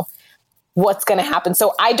never know what's going to happen.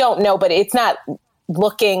 So I don't know, but it's not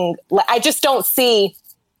looking like, I just don't see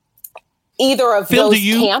either of those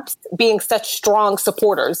camps being such strong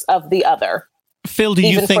supporters of the other. Phil, do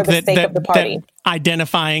you think that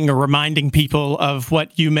identifying or reminding people of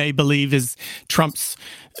what you may believe is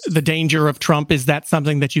the danger of Trump, is that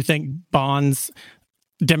something that you think bonds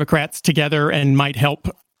Democrats together and might help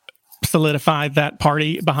solidify that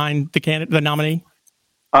party behind the nominee?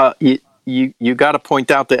 You got to point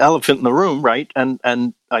out the elephant in the room, right? And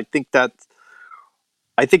I think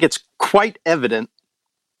it's quite evident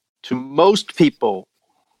to most people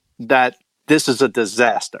that this is a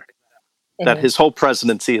disaster. That his whole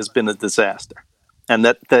presidency has been a disaster, and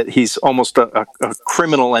that he's almost a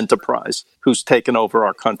criminal enterprise who's taken over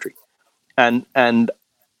our country. And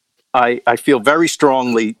I feel very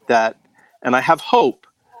strongly that, and I have hope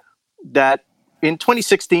that in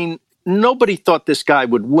 2016, nobody thought this guy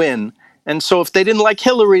would win. And so if they didn't like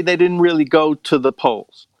Hillary, they didn't really go to the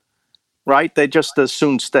polls, right? They just as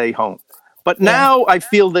soon stay home. But now I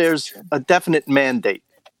feel there's a definite mandate.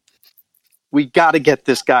 We got to get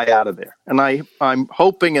this guy out of there. And I'm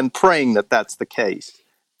hoping and praying that that's the case,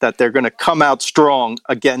 that they're going to come out strong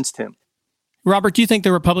against him. Robert, do you think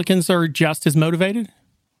the Republicans are just as motivated?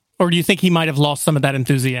 Or do you think he might have lost some of that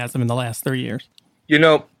enthusiasm in the last 3 years? You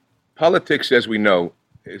know, politics, as we know,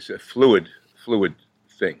 is a fluid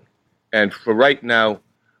thing. And for right now,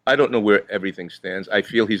 I don't know where everything stands. I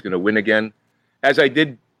feel he's going to win again. As I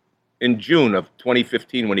did in June of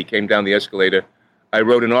 2015 when he came down the escalator, I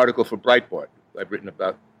wrote an article for Breitbart. I've written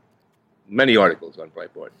about many articles on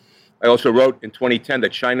Breitbart. I also wrote in 2010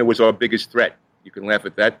 that China was our biggest threat. You can laugh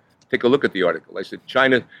at that. Take a look at the article. I said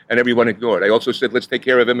China, and everyone ignored. I also said let's take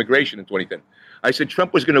care of immigration in 2010. I said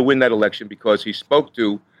Trump was going to win that election because he spoke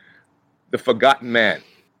to the forgotten man.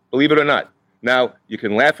 Believe it or not. Now, you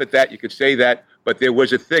can laugh at that. You could say that. But there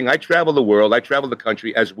was a thing. I travel the world. I travel the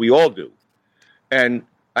country, as we all do. And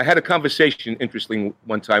I had a conversation, interesting,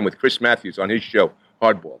 one time with Chris Matthews on his show,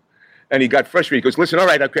 Hardball. And he got frustrated. He goes, listen, all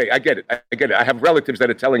right, okay, I get it. I have relatives that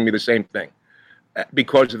are telling me the same thing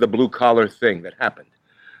because of the blue-collar thing that happened.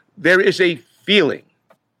 There is a feeling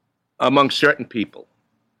among certain people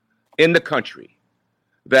in the country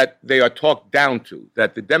that they are talked down to,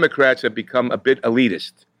 that the Democrats have become a bit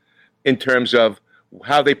elitist in terms of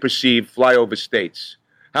how they perceive flyover states,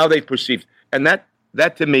 how they perceive. And that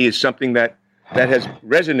to me is something that has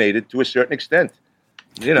resonated to a certain extent.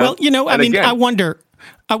 Well, I mean, again, I wonder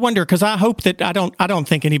because I hope that I don't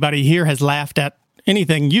think anybody here has laughed at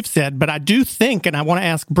anything you've said, but I do think, and I want to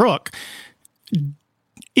ask Brooke,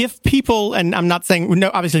 if people, and I'm not saying, no,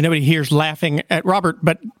 obviously nobody here is laughing at Robert,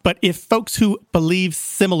 but if folks who believe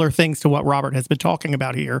similar things to what Robert has been talking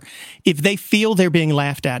about here, if they feel they're being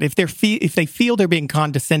laughed at, if they feel they're being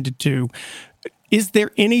condescended to, is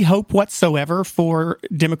there any hope whatsoever for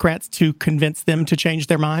Democrats to convince them to change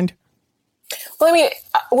their mind? Well, I mean,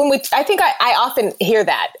 I think I often hear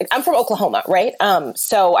that. I'm from Oklahoma, right?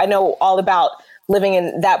 So I know all about living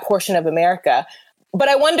in that portion of America. But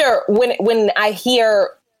I wonder when I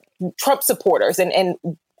hear Trump supporters and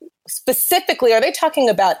specifically, are they talking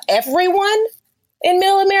about everyone in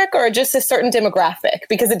Middle America or just a certain demographic?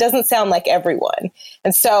 Because it doesn't sound like everyone.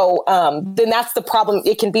 And so then that's the problem.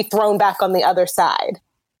 It can be thrown back on the other side.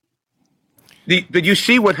 Did you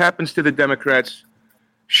see what happens to the Democrats?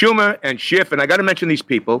 Schumer and Schiff, and I got to mention these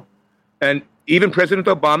people, and even President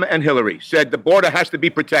Obama and Hillary said the border has to be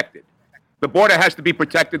protected. The border has to be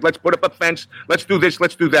protected. Let's put up a fence. Let's do this.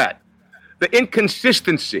 Let's do that. The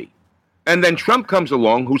inconsistency. And then Trump comes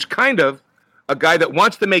along, who's kind of a guy that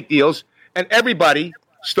wants to make deals, and everybody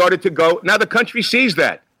started to go. Now the country sees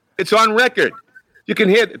that. It's on record. You can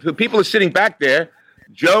hear the people are sitting back there,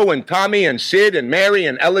 Joe and Tommy and Sid and Mary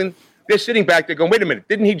and Ellen. They're sitting back there going, wait a minute,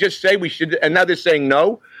 didn't he just say we should? And now they're saying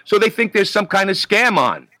no. So they think there's some kind of scam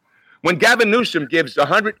on. When Gavin Newsom gives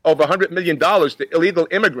over $100 million to illegal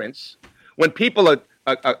immigrants, when people are,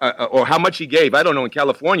 or how much he gave, I don't know, in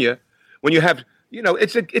California, when you have,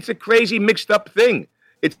 it's a crazy mixed up thing.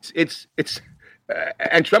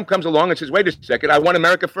 And Trump comes along and says, wait a second, I want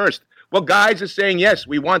America first. Well, guys are saying, yes,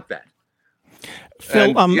 we want that.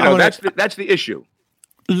 Phil, and, that's the issue.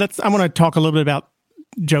 I want to talk a little bit about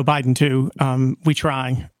Joe Biden too. We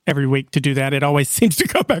try every week to do that. It always seems to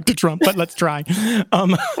go back to Trump, but let's try. Joe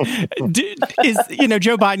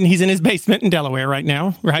Biden, he's in his basement in Delaware right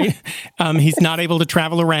now, right? He's not able to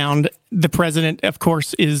travel around. The president, of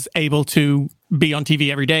course, is able to be on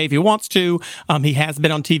TV every day if he wants to. He has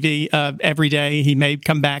been on TV every day. He may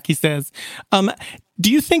come back, he says.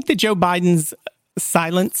 Do you think that Joe Biden's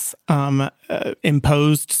silence,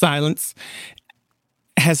 imposed silence,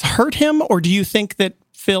 has hurt him, or do you think that,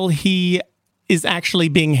 Phil, he is actually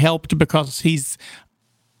being helped because he's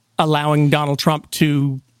allowing Donald Trump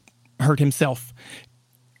to hurt himself?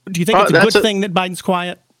 Do you think it's a good thing that Biden's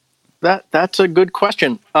quiet? That's a good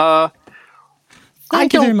question.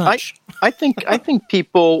 Thank you very much. I think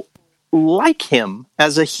people like him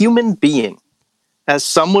as a human being, as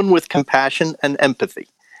someone with compassion and empathy.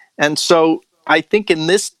 And so I think in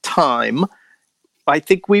this time, I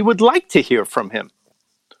think we would like to hear from him.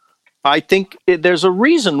 I think there's a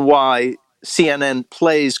reason why CNN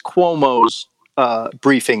plays Cuomo's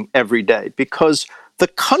briefing every day, because the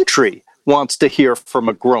country wants to hear from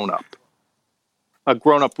a grown-up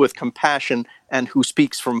with compassion and who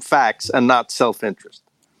speaks from facts and not self-interest.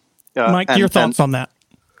 Mike, your thoughts on that?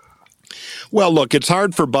 Well, look, it's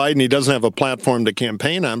hard for Biden. He doesn't have a platform to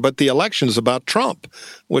campaign on, but the election is about Trump,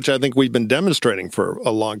 which I think we've been demonstrating for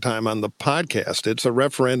a long time on the podcast. It's a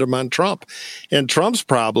referendum on Trump. And Trump's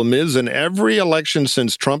problem is in every election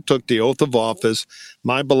since Trump took the oath of office,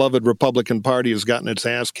 my beloved Republican Party has gotten its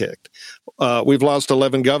ass kicked. We've lost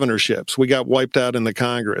 11 governorships. We got wiped out in the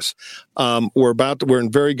Congress. We're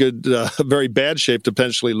in very bad shape to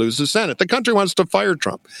potentially lose the Senate. The country wants to fire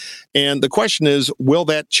Trump. And the question is, will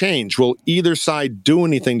that change? Will either side do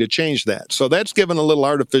anything to change that? So that's given a little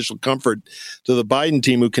artificial comfort to the Biden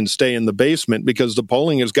team, who can stay in the basement, because the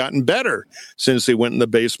polling has gotten better since he went in the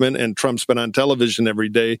basement and Trump's been on television every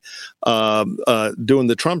day doing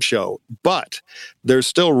the Trump show. But there's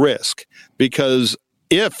still risk, because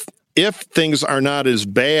if things are not as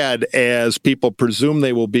bad as people presume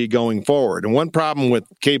they will be going forward. And one problem with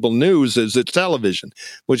cable news is it's television,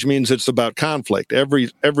 which means it's about conflict. Every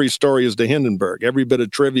story is the Hindenburg. Every bit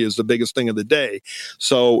of trivia is the biggest thing of the day.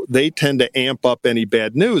 So they tend to amp up any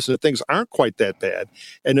bad news, and if things aren't quite that bad,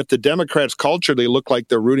 and if the Democrats culturally look like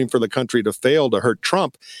they're rooting for the country to fail to hurt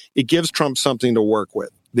Trump, it gives Trump something to work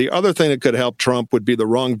with. The other thing that could help Trump would be the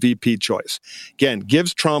wrong VP choice. Again,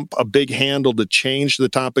 gives Trump a big handle to change the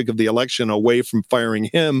topic of the election away from firing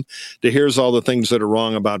him to here's all the things that are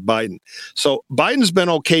wrong about Biden. So Biden's been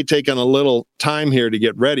okay taking a little time here to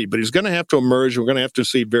get ready, but he's going to have to emerge. We're going to have to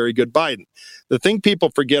see very good Biden. The thing people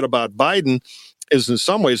forget about Biden is, in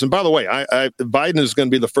some ways, and by the way, Biden is going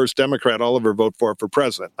to be the first Democrat I'll ever vote for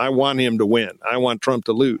president. I want him to win. I want Trump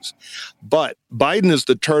to lose. But Biden is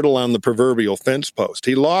the turtle on the proverbial fence post.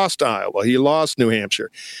 He lost Iowa. He lost New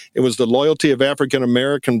Hampshire. It was the loyalty of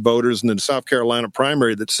African-American voters in the South Carolina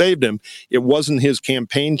primary that saved him. It wasn't his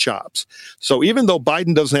campaign chops. So even though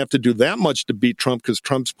Biden doesn't have to do that much to beat Trump, because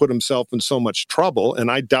Trump's put himself in so much trouble,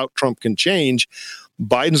 and I doubt Trump can change,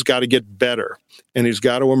 Biden's got to get better, and he's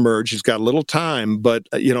got to emerge. He's got a little time, but,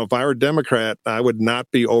 if I were a Democrat, I would not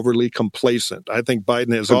be overly complacent. I think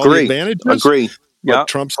Biden has all the advantages. But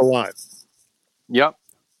Trump's alive. Yep.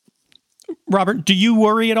 Robert, do you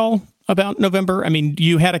worry at all about November? I mean,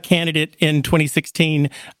 you had a candidate in 2016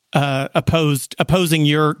 opposing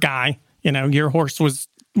your guy, Your horse was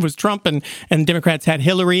Trump, and Democrats had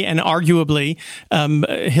Hillary, and arguably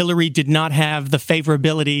Hillary did not have the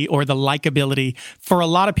favorability or the likability for a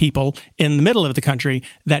lot of people in the middle of the country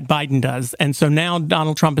that Biden does. And so now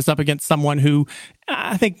Donald Trump is up against someone who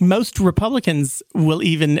I think most Republicans will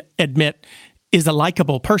even admit is a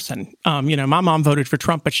likable person. My mom voted for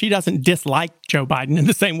Trump, but she doesn't dislike Joe Biden in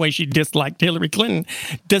the same way she disliked Hillary Clinton.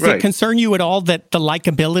 Does it concern you at all that the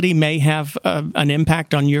likability may have an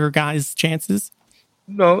impact on your guys' chances?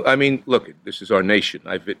 No, I mean, look, this is our nation.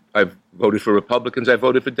 I've voted for Republicans. I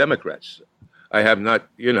voted for Democrats. I have not,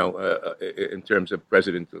 in terms of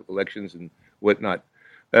presidential elections and whatnot.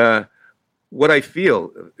 What I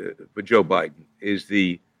feel for Joe Biden is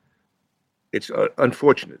it's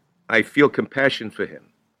unfortunate. I feel compassion for him.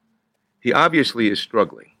 He obviously is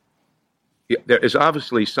struggling. There is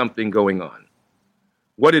obviously something going on.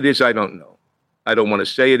 What it is, I don't know. I don't want to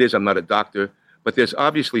say it is. I'm not a doctor. But there's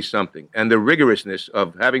obviously something. And the rigorousness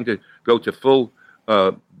of having to go to full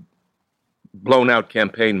blown-out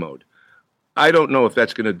campaign mode, I don't know if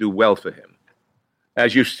that's going to do well for him.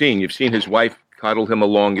 As you've seen his wife coddle him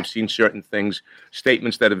along. You've seen certain things,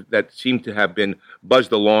 statements that seem to have been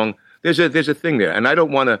buzzed along. There's a thing there. And I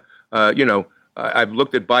don't want to, I've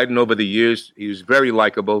looked at Biden over the years. He was very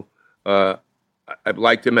likable. I've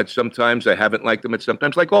liked him at some times. I haven't liked him at some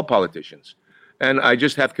times, like all politicians. And I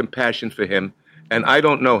just have compassion for him. And I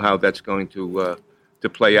don't know how that's going to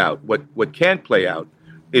play out. What can play out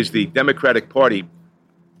is the Democratic Party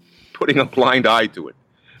putting a blind eye to it,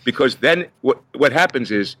 because then what happens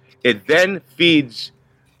is it then feeds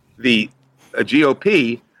the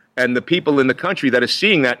GOP and the people in the country that are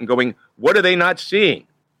seeing that and going, what are they not seeing?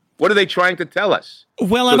 What are they trying to tell us?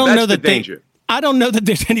 Well, I don't know that danger. I don't know that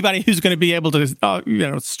there's anybody who's going to be able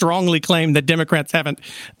to strongly claim that Democrats haven't.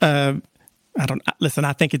 Listen,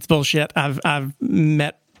 I think it's bullshit. I've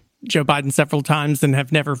met Joe Biden several times and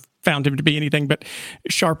have never found him to be anything but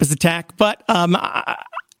sharp as a tack. But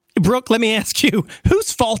Brooke, let me ask you,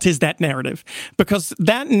 whose fault is that narrative? Because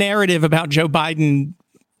that narrative about Joe Biden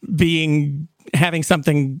having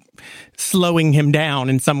something slowing him down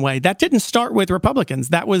in some way, that didn't start with Republicans.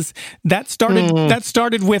 That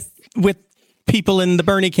started with people in the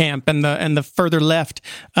Bernie camp and the further left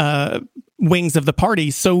wings of the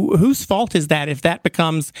party. So whose fault is that if that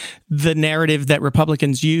becomes the narrative that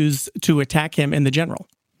Republicans use to attack him in the general?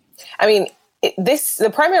 I mean,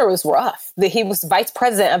 the primary was rough. He was vice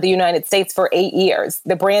president of the United States for 8 years.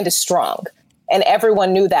 The brand is strong, and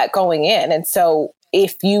everyone knew that going in. And so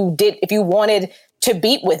if you wanted to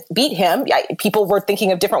beat him, people were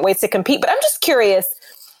thinking of different ways to compete. But I'm just curious,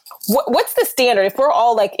 what's the standard if we're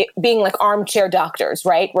all being like armchair doctors,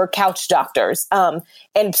 right? We're couch doctors,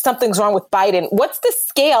 and something's wrong with Biden. What's the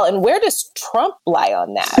scale, and where does Trump lie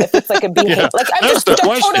on that? If it's like a behavior, I'm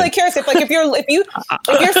totally curious if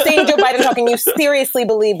you're saying Joe Biden talking, you seriously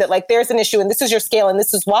believe that there's an issue and this is your scale and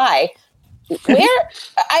this is why. Where,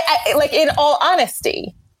 in all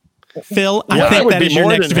honesty. Phil, I think that is your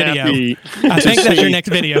next video. I think that's your next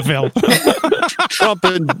video, Phil. Trump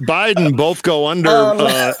and Biden both go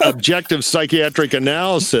under objective psychiatric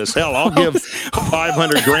analysis. Hell, I'll give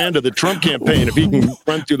 $500,000 to the Trump campaign if he can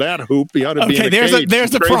run through that hoop. He ought to be in a cage.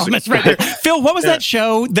 There's a promise right there. Phil, what was that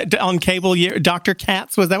show that on cable? Dr.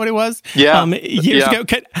 Katz, was that what it was? Yeah. Years ago.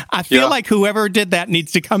 I feel like whoever did that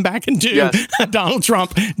needs to come back and do a Donald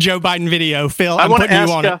Trump, Joe Biden video. Phil, I'm putting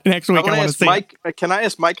you on it next week. I want to see Mike, can I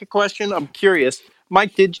ask Mike a question? I'm curious.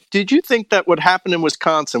 Mike, did you think that what happened in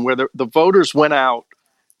Wisconsin, where the voters went out,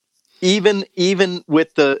 even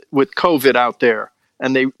with COVID out there,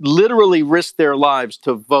 and they literally risked their lives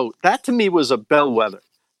to vote, that to me was a bellwether.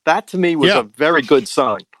 That to me was a very good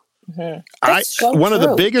sign. Mm-hmm. One of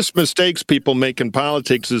the biggest mistakes people make in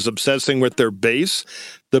politics is obsessing with their base.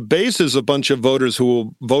 The base is a bunch of voters who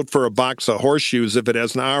will vote for a box of horseshoes if it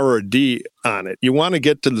has an R or a D on it. You want to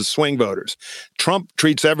get to the swing voters. Trump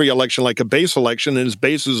treats every election like a base election, and his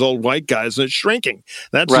base is old white guys, and it's shrinking.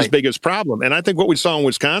 That's his biggest problem. And I think what we saw in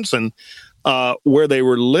Wisconsin, where they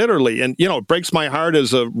were literally, and it breaks my heart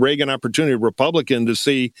as a Reagan Opportunity Republican to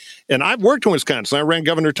see, and I've worked in Wisconsin. I ran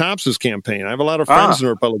Governor Thompson's campaign. I have a lot of friends in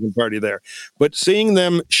the Republican Party there. But seeing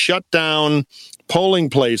them shut down polling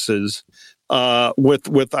places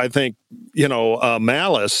with I think,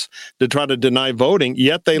 malice to try to deny voting,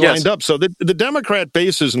 yet they lined up. So the Democrat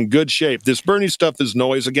base is in good shape. This Bernie stuff is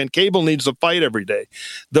noise. Again, cable needs a fight every day.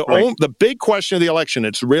 The big question of the election,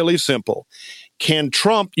 it's really simple. Can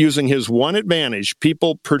Trump, using his one advantage,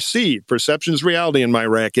 people perception's reality in my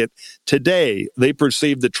racket, today they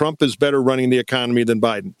perceive that Trump is better running the economy than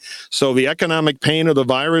Biden. So the economic pain of the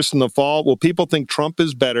virus in the fall, will people think Trump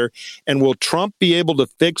is better? And will Trump be able to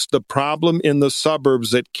fix the problem in the suburbs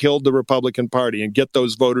that killed the Republican Party and get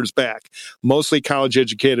those voters back? Mostly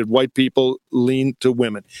college-educated white people lean to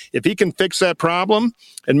women. If he can fix that problem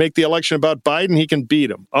and make the election about Biden, he can beat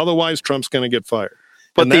him. Otherwise, Trump's going to get fired.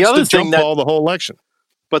 But and the that's other the thing jump ball the whole election.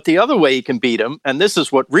 But the other way he can beat him, and this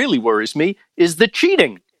is what really worries me, is the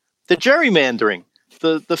cheating, the gerrymandering,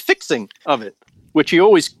 the fixing of it, which he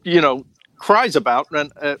always, cries about.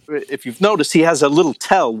 And if you've noticed, he has a little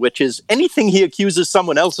tell, which is anything he accuses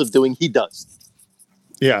someone else of doing, he does.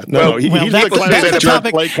 Yeah, he's that's the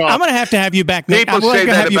topic. I'm going to have you back. I'm going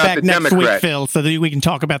to have you back next week, Phil, so that we can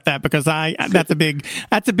talk about that, because that's a big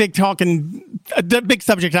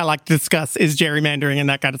subject I like to discuss is gerrymandering and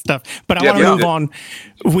that kind of stuff. But I want to move on.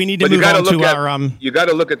 We need to move on to our. You got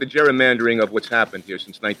to look at the gerrymandering of what's happened here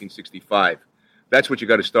since 1965. That's what you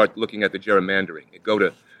got to start looking at, the gerrymandering. Go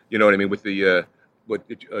to, with the what's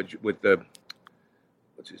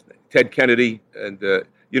his name, Ted Kennedy, and there's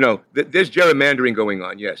gerrymandering going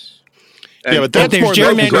on. Yes. And but that's more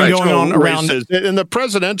gerrymandering going on around. In the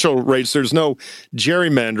presidential race, there's no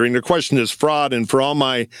gerrymandering. The question is fraud. And for all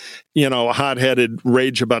my, hot-headed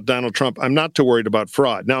rage about Donald Trump, I'm not too worried about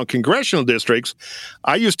fraud. Now, in congressional districts,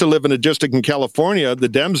 I used to live in a district in California, the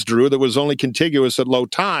Dems drew, that was only contiguous at low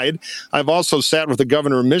tide. I've also sat with the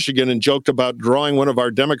governor of Michigan and joked about drawing one of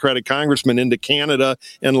our Democratic congressmen into Canada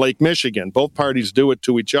and Lake Michigan. Both parties do it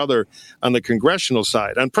to each other on the congressional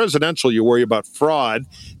side. On presidential, you worry about fraud.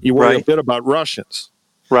 You worry a bit about Russians.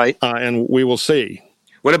 Right. And we will see.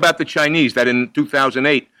 What about the Chinese that in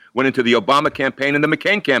 2008 went into the Obama campaign and the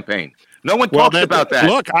McCain campaign? No one talks about that.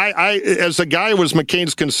 Look, I as a guy who was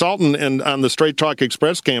McCain's consultant and on the Straight Talk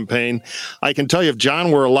Express campaign, I can tell you if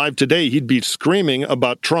John were alive today, he'd be screaming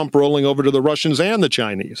about Trump rolling over to the Russians and the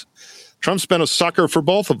Chinese. Trump's been a sucker for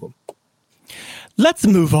both of them. Let's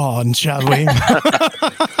move on, shall we?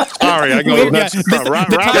 Sorry, I go. The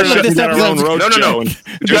title of this episode,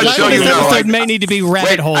 Just so you know, episode may need to be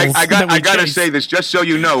rabbit holes. I got to say this, just so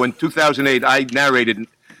you know. In 2008, I narrated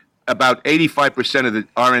about 85% of the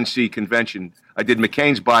RNC convention. I did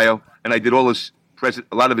McCain's bio, and I did a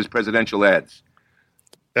lot of his presidential ads.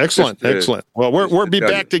 Excellent, excellent. Well, we'll be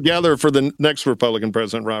back together for the next Republican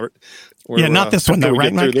president, Robert. Not this one, though,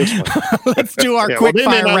 right, Mike? Let's do our quick fire round. They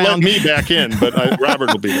may not let me back in, but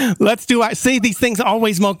Robert will be there. Let's do see, these things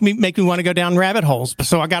always make me want to go down rabbit holes.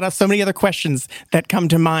 So I got so many other questions that come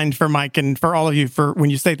to mind for Mike and for all of you for when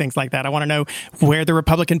you say things like that. I want to know where the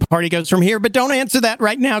Republican Party goes from here, but don't answer that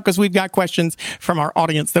right now because we've got questions from our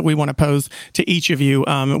audience that we want to pose to each of you.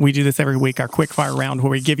 We do this every week, our quick fire round,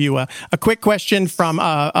 where we give you a quick question from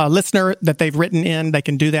a listener that they've written in. They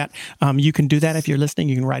can do that. You can do that if you're listening.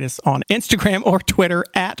 You can write us on Instagram or Twitter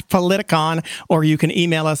at Politicon, or you can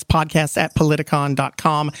email us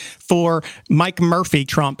podcast@politicon.com for Mike Murphy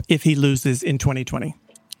Trump if he loses in 2020.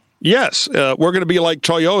 Yes, we're going to be like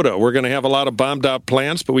Toyota. We're going to have a lot of bombed out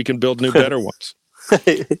plants, but we can build new, better ones.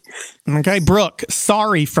 Okay, Brooke,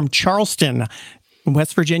 sorry, from Charleston,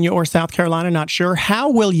 West Virginia or South Carolina, not sure.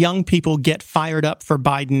 How will young people get fired up for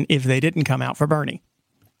Biden if they didn't come out for Bernie?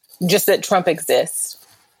 Just that Trump exists.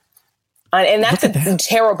 And that's a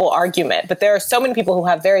terrible argument, but there are so many people who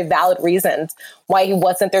have very valid reasons why he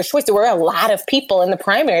wasn't their choice. There were a lot of people in the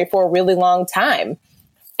primary for a really long time.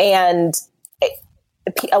 And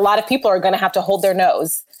a lot of people are going to have to hold their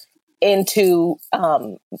nose into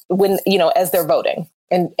when, as they're voting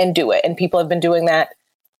and do it. And people have been doing that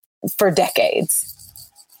for decades.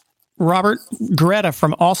 Robert, Greta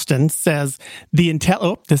from Austin says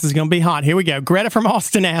this is going to be hot. Here we go. Greta from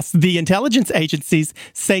Austin asks, the intelligence agencies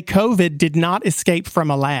say COVID did not escape from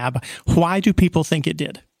a lab. Why do people think it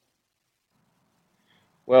did?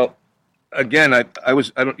 Well, again,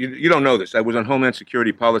 you don't know this. I was on Homeland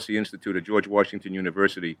Security Policy Institute at George Washington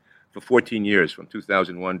University for 14 years, from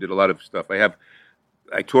 2001, did a lot of stuff. I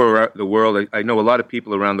tour the world. I know a lot of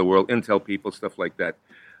people around the world, intel people, stuff like that.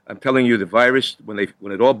 I'm telling you, the virus, when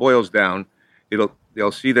it all boils down,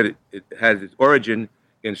 they'll see that it has its origin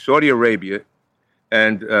in Saudi Arabia,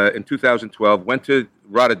 and in 2012 went to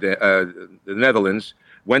Rotterdam, the Netherlands,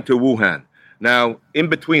 went to Wuhan. Now, in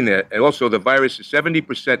between there, and also the virus is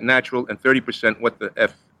 70% natural and 30% what the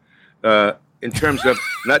F. In terms of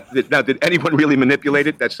now, did anyone really manipulate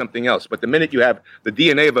it? That's something else. But the minute you have the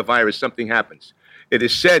DNA of a virus, something happens. It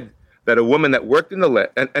is said that a woman that worked in the lab,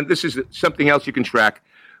 and this is something else you can track.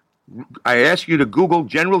 I ask you to Google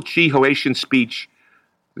General Chi Haotian speech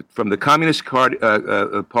from the Communist Party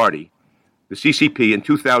the CCP in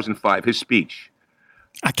 2005, his speech.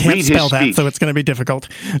 I can't spell that, so it's going to be difficult.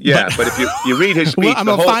 Yeah, but if you read his speech... Well, I'm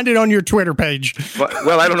going to find it on your Twitter page.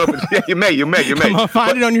 Well, I don't know if it's... Yeah, you may. I'm going to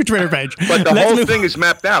find it on your Twitter page. But the whole thing is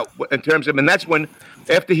mapped out in terms of... And that's when,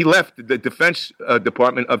 after he left the Defense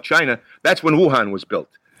Department of China, that's when Wuhan was built.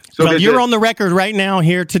 So well, you're on the record right now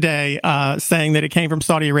here today saying that it came from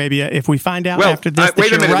Saudi Arabia. If we find out after this...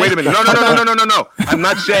 Wait a minute. No. I'm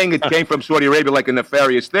not saying it came from Saudi Arabia like a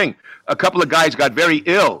nefarious thing. A couple of guys got very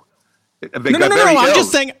ill. No.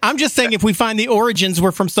 I'm just saying if we find the origins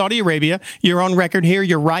were from Saudi Arabia, you're on record here.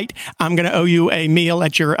 You're right. I'm going to owe you a meal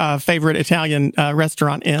at your favorite Italian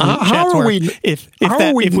restaurant in Chatsworth.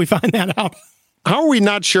 If we find that out. How are we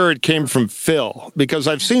not sure it came from Phil? Because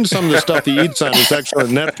I've seen some of the stuff he eats on his extra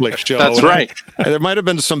Netflix show. That's right. There might have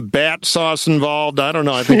been some bat sauce involved. I don't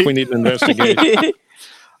know. I think we need to investigate.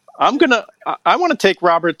 I want to take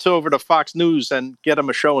Robert over to Fox News and get him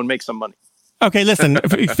a show and make some money. Okay, listen,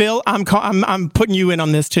 Phil, I'm putting you in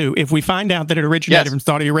on this too. If we find out that it originated from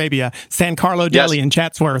Saudi Arabia, San Carlo Deli in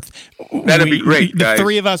Chatsworth, that'd be great. The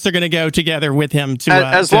three of us are going to go together with him to.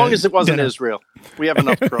 As long as it wasn't Israel, we have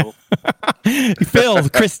enough trouble. Phil,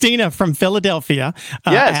 Christina from Philadelphia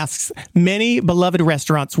asks: many beloved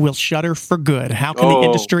restaurants will shutter for good. How can the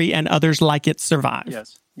industry and others like it survive?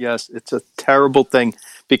 Yes, it's a terrible thing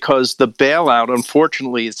because the bailout,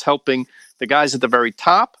 unfortunately, is helping the guys at the very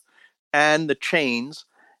top and the chains,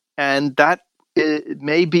 and that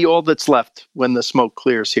may be all that's left when the smoke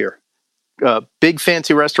clears here. Big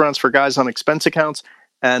fancy restaurants for guys on expense accounts,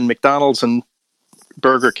 and McDonald's and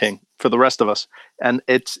Burger King for the rest of us. And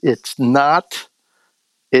it's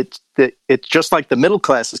just like the middle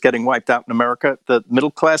class is getting wiped out in America. The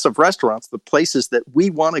middle class of restaurants, the places that we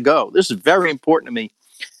want to go. This is very important to me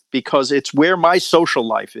because it's where my social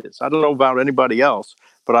life is. I don't know about anybody else,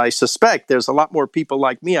 but I suspect there's a lot more people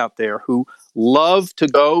like me out there who love to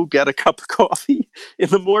go get a cup of coffee in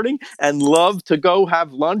the morning and love to go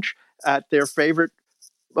have lunch at their favorite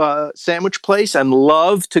sandwich place and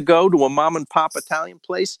love to go to a mom and pop Italian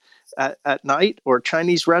place at night or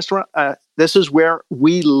Chinese restaurant. This is where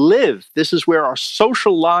we live. This is where our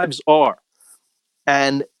social lives are.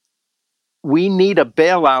 And we need a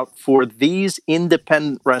bailout for these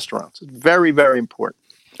independent restaurants. Very, very important.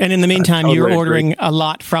 And in the meantime, you're ordering a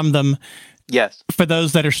lot from them. Yes. For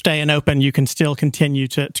those that are staying open, you can still continue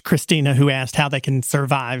to Christina, who asked how they can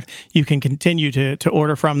survive. You can continue to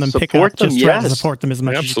order from them, pick up, just try to support them as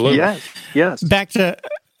much as you can. Yes. Back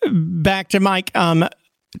to Mike.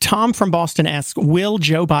 Tom from Boston asks, will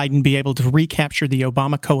Joe Biden be able to recapture the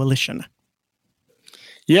Obama coalition?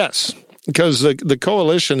 Yes. Because the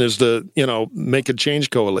coalition is the, make a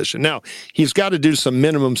change coalition. Now, he's got to do some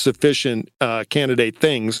minimum sufficient candidate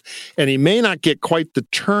things, and he may not get quite the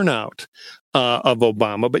turnout of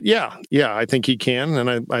Obama. But yeah, I think he can,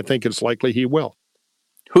 and I think it's likely he will.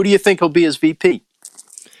 Who do you think will be his VP?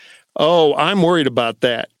 Oh, I'm worried about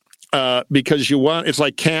that because it's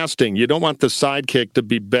like casting. You don't want the sidekick to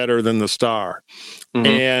be better than the star. Mm-hmm.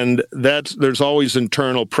 And there's always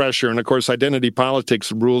internal pressure. And of course, identity politics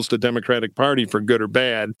rules the Democratic Party for good or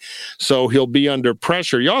bad. So he'll be under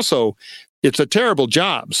pressure. It's a terrible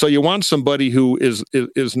job. So you want somebody who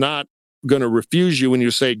is not going to refuse you when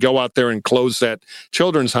you say, go out there and close that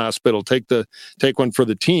children's hospital, take one for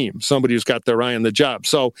the team, somebody who's got their eye on the job.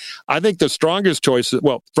 So I think the strongest choice,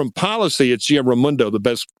 from policy, it's Gia Raimondo, the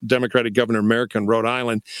best Democratic governor in America in Rhode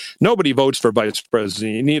Island. Nobody votes for vice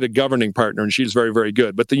president. You need a governing partner, and she's very, very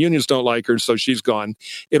good. But the unions don't like her, so she's gone.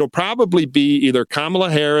 It'll probably be either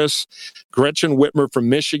Kamala Harris, Gretchen Whitmer from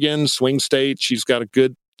Michigan, swing state. She's got a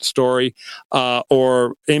good story,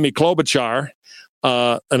 or Amy Klobuchar.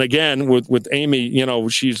 And again, with Amy,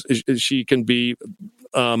 she can be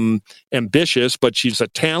ambitious, but she's a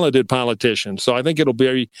talented politician. So I think it'll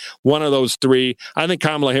be one of those three. I think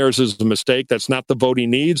Kamala Harris is a mistake. That's not the vote he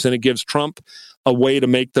needs, and it gives Trump a way to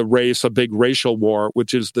make the race a big racial war,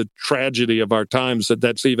 which is the tragedy of our times,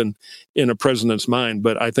 that's even in a president's mind.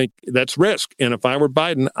 But I think that's risk. And if I were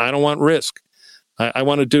Biden, I don't want risk. I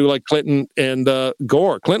want to do like Clinton and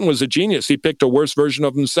Gore. Clinton was a genius. He picked a worse version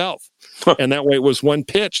of himself. And that way it was one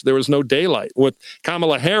pitch. There was no daylight. With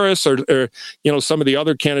Kamala Harris or some of the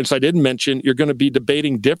other candidates I didn't mention, you're going to be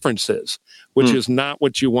debating differences, which is not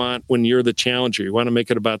what you want when you're the challenger. You want to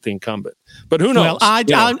make it about the incumbent. But who knows?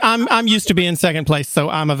 Well, I'm used to being second place,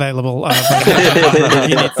 so I'm available.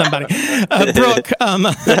 You need somebody. Brooke,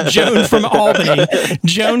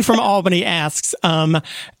 Joan from Albany asks,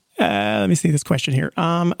 let me see this question here.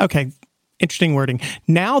 Okay. Interesting wording.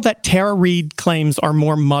 Now that Tara Reade claims are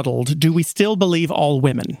more muddled, do we still believe all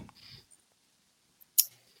women?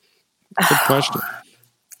 Good question.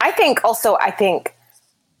 I think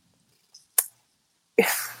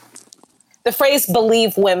the phrase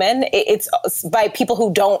 "believe women," it's by people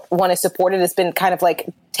who don't want to support it, has been kind of like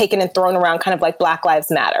taken and thrown around, kind of like Black Lives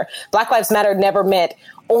Matter. Black Lives Matter never meant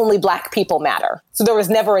only Black people matter. So there was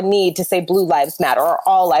never a need to say blue lives matter or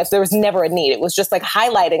all lives. There was never a need. It was just like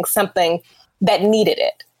highlighting something that needed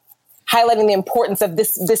it, highlighting the importance of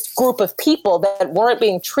this group of people that weren't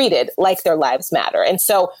being treated like their lives matter. And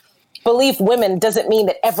so believe women doesn't mean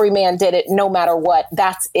that every man did it no matter what.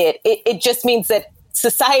 That's it. It just means that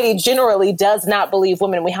society generally does not believe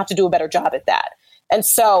women, and we have to do a better job at that. And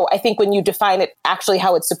so I think when you define it actually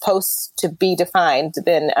how it's supposed to be defined,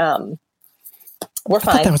 then we're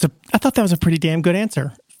fine. I thought that was a pretty damn good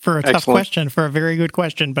answer for a tough question, for a very good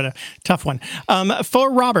question, but a tough one. For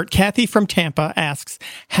Robert, Kathy from Tampa asks,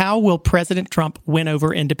 how will President Trump win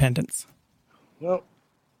over independents? Well,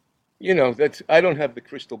 I don't have the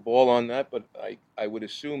crystal ball on that, but I would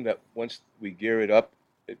assume that once we gear it up,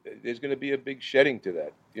 there's going to be a big shedding to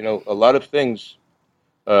that. A lot of things,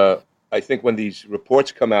 I think when these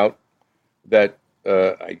reports come out that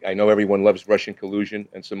I know everyone loves Russian collusion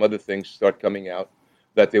and some other things start coming out,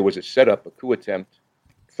 that there was a setup, a coup attempt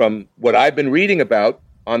from what I've been reading about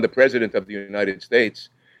on the President of the United States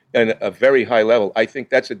and a very high level. I think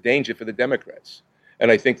that's a danger for the Democrats.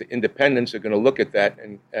 And I think the independents are going to look at that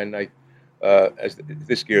and as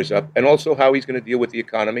this gears up, and also how he's going to deal with the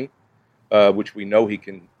economy, which we know he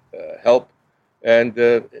can help. And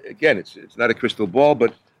again, it's not a crystal ball,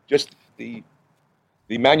 but just the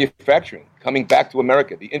manufacturing coming back to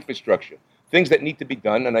America, the infrastructure, things that need to be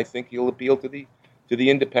done. And I think he'll appeal to the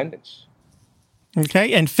independents.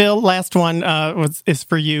 Okay, and Phil, last one is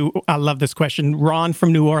for you. I love this question. Ron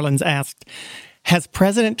from New Orleans asked, has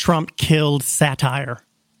President Trump killed satire?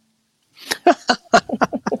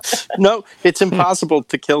 No, it's impossible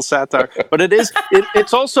to kill satire, but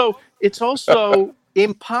it's also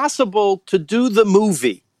impossible to do the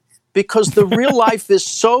movie because the real life is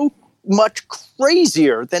so much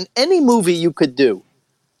crazier than any movie you could do.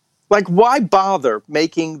 Like, why bother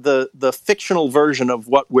making the fictional version of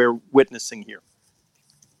what we're witnessing here?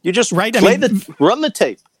 You just run the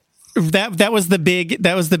tape. That was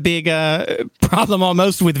the big problem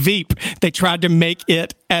almost with Veep. They tried to make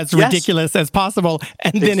it as ridiculous as possible,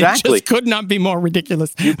 and then it just could not be more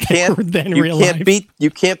ridiculous than real life. You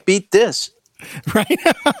can't beat this. Right.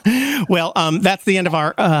 Well, that's the end of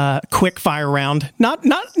our quick fire round. Not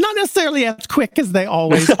necessarily as quick as they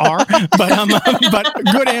always are, but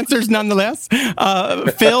good answers nonetheless.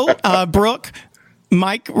 Phil, Brooke,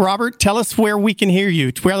 Mike, Robert, tell us where we can hear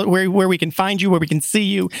you, where we can find you, where we can see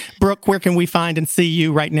you. Brooke, where can we find and see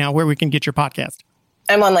you right now, where we can get your podcast?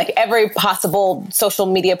 I'm on like every possible social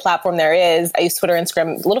media platform there is. I use Twitter,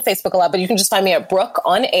 Instagram, a little Facebook a lot, but you can just find me at Brooke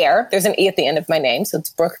on Air. There's an E at the end of my name. So it's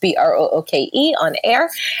Brooke, Brooke on Air.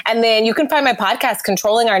 And then you can find my podcast,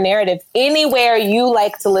 Controlling Our Narrative, anywhere you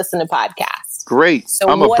like to listen to podcasts. Great. So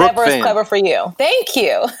I'm a whatever Brooke is fan. clever for you. Thank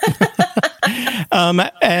you.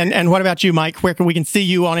 And what about you, Mike? Where can we see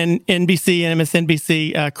you on NBC and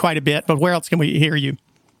MSNBC quite a bit, but where else can we hear you?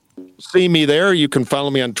 See me there. You can follow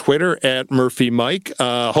me on Twitter at Murphy Mike.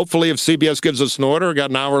 Hopefully, if CBS gives us an order, I got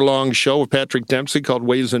an hour-long show with Patrick Dempsey called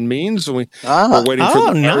Ways and Means. We're waiting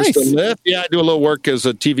for the cars to lift. Yeah, I do a little work as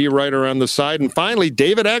a TV writer on the side. And finally,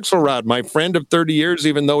 David Axelrod, my friend of 30 years,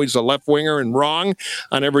 even though he's a left-winger and wrong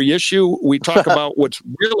on every issue. We talk about what's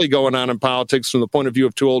really going on in politics from the point of view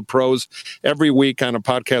of two old pros every week on a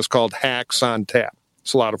podcast called Hacks on Tap.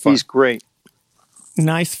 It's a lot of fun. He's great.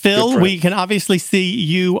 Nice. Phil, we can obviously see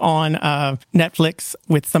you on Netflix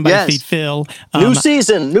with Somebody Feed Phil. New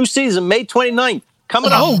season, May 29th.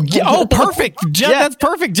 Coming up. Oh, perfect. That's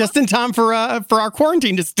perfect. Just in time for our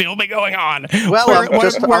quarantine to still be going on. Well,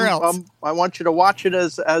 where else? I want you to watch it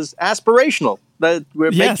as aspirational.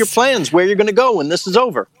 Make your plans where you're going to go when this is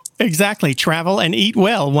over. Exactly. Travel and eat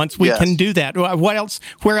well once we can do that. What else?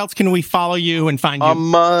 Where else can we follow you and find you?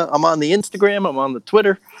 I'm on the Instagram. I'm on the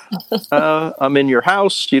Twitter. I'm in your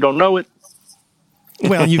house. You don't know it.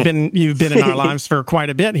 Well, you've been in our lives for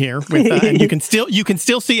quite a bit here, and you can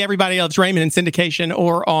still see everybody else, Raymond, in syndication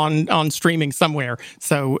or on streaming somewhere.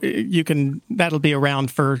 So that'll be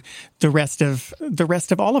around for the rest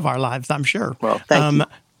of all of our lives, I'm sure. Well, thank you.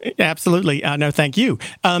 Absolutely. No, thank you.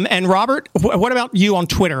 And Robert, what about you on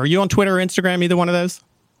Twitter? Are you on Twitter or Instagram? Either one of those?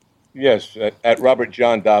 Yes, at Robert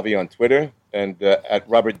John Davi on Twitter and at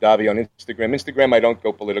Robert Davi on Instagram. Instagram, I don't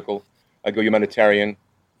go political. I go humanitarian.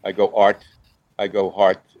 I go art. I go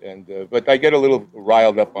heart. But I get a little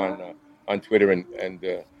riled up on Twitter, and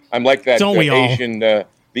I'm like that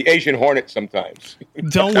the Asian hornet sometimes.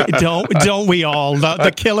 Don't we all?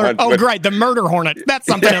 The killer. Oh, great, the murder hornet. That's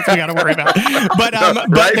something else we got to worry about. But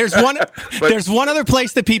there's one other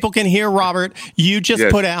place that people can hear Robert. You just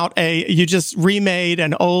you just remade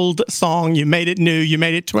an old song. You made it new. You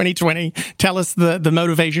made it 2020. Tell us the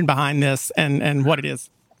motivation behind this and what it is.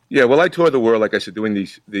 Yeah, well, I tour the world, like I said, doing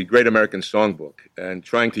the Great American Songbook and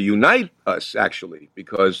trying to unite us, actually,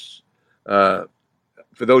 because for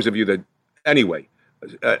those of you that, anyway,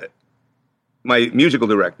 my musical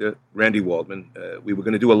director, Randy Waldman, we were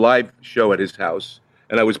going to do a live show at his house,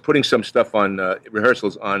 and I was putting some stuff on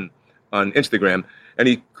rehearsals on Instagram, and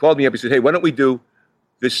he called me up. He said, "Hey, why don't we do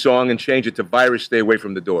this song and change it to Virus, Stay Away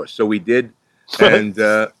from the Door?" So we did, and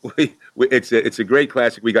it's a great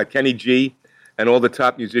classic. We got Kenny G and all the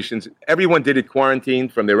top musicians. Everyone did it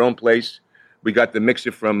quarantined from their own place. We got the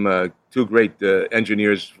mixer from two great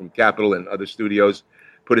engineers from Capitol and other studios,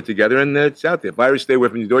 put it together, and it's out there. Virus, Stay Away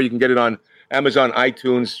from the Door. You can get it on Amazon,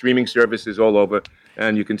 iTunes, streaming services all over,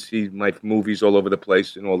 and you can see my movies all over the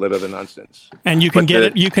place and all that other nonsense. And you can get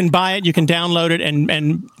it, you can buy it, you can download it,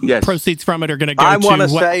 and proceeds from it are going to go to... I want to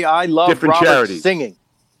say I love different Robert charities. Singing.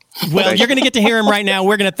 Well, you're going to get to hear him right now.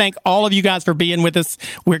 We're going to thank all of you guys for being with us.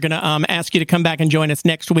 We're going to ask you to come back and join us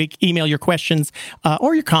next week. Email your questions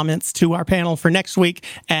or your comments to our panel for next week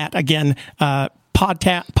at, again,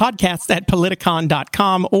 podcasts at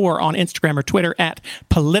politicon.com or on Instagram or Twitter at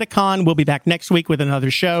Politicon. We'll be back next week with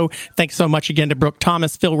another show. Thanks so much again to Brooke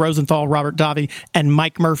Thomas, Phil Rosenthal, Robert Davi, and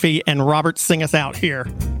Mike Murphy. And Robert, sing us out here.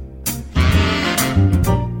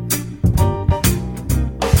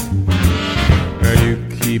 You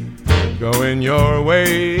keep going your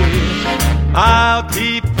way, I'll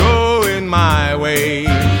keep going my way.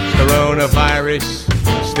 Coronavirus,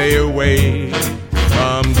 stay away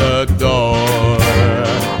from the door.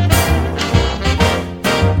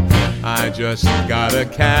 I just got a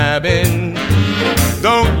cabin,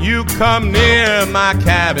 don't you come near my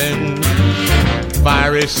cabin.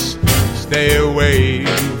 Virus, stay away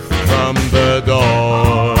from the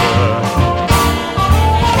door.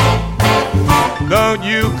 Don't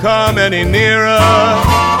you come any nearer,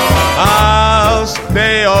 I'll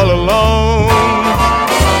stay all alone.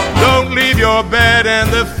 Don't leave your bed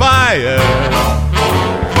and the fire,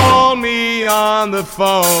 call me on the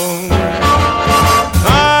phone.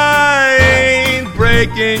 I ain't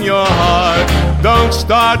breaking your heart, don't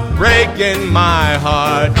start breaking my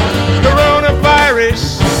heart.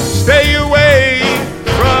 Coronavirus, stay away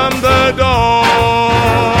from the door.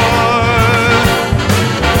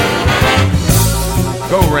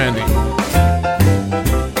 Go, Randy.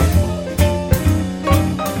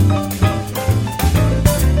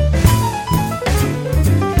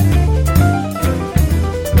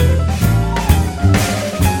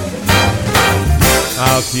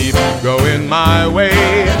 I'll keep going my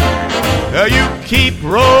way. You keep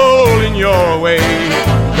rolling your way.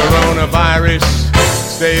 Coronavirus,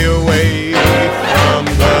 stay away from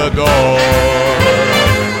the door.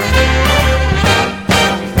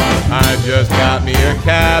 I just got me a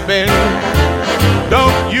cabin,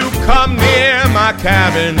 don't you come near my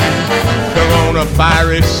cabin.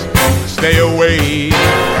 Coronavirus, stay away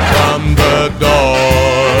from the door.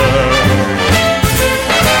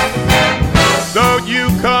 Don't you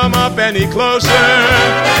come up any closer,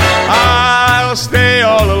 I'll stay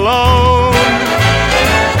all alone.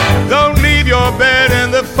 Don't leave your bed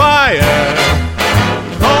in the fire,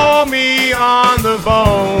 call me on the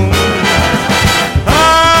phone.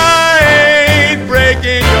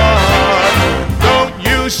 Breaking your heart, don't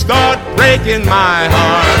you start breaking my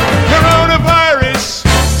heart. Coronavirus,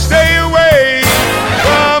 stay away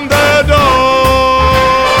from the door.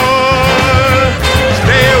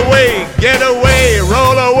 Stay away, get away,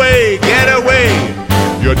 roll away, get away.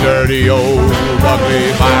 You dirty old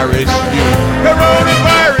ugly virus, you.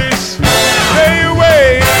 Coronavirus, stay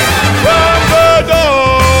away from the door.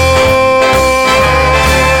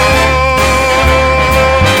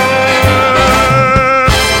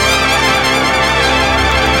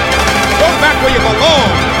 Where you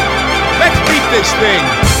belong. Let's beat this thing.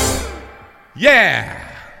 Yeah.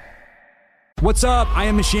 What's up? I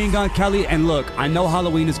am Machine Gun Kelly, and look, I know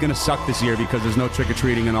Halloween is going to suck this year because there's no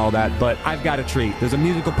trick-or-treating and all that, but I've got a treat. There's a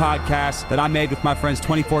musical podcast that I made with my friends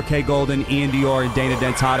 24K Golden, Ian Dior, and Dana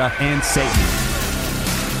Dentata, and Satan.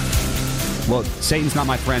 Well, Satan's not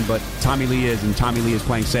my friend, but Tommy Lee is, and Tommy Lee is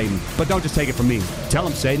playing Satan. But don't just take it from me. Tell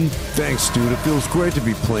him, Satan. Thanks, dude. It feels great to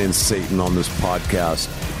be playing Satan on this podcast.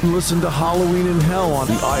 Listen to Halloween in Hell on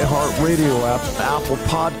the iHeartRadio app, Apple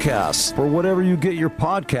Podcasts, or whatever you get your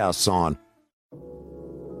podcasts on.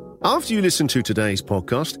 After you listen to today's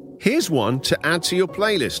podcast, here's one to add to your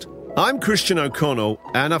playlist. I'm Christian O'Connell,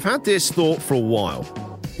 and I've had this thought for a while.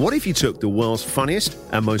 What if you took the world's funniest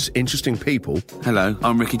and most interesting people... Hello,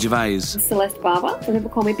 I'm Ricky Gervais. Celeste Barber. Some people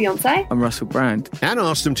call me Beyonce. I'm Russell Brand. ...and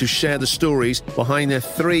asked them to share the stories behind their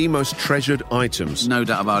 3 most treasured items. No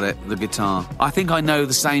doubt about it, the guitar. I think I know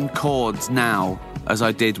the same chords now as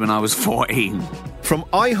I did when I was 14. From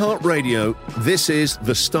iHeartRadio, this is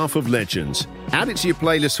The Stuff of Legends. Add it to your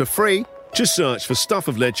playlist for free. Just search for Stuff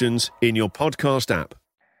of Legends in your podcast app.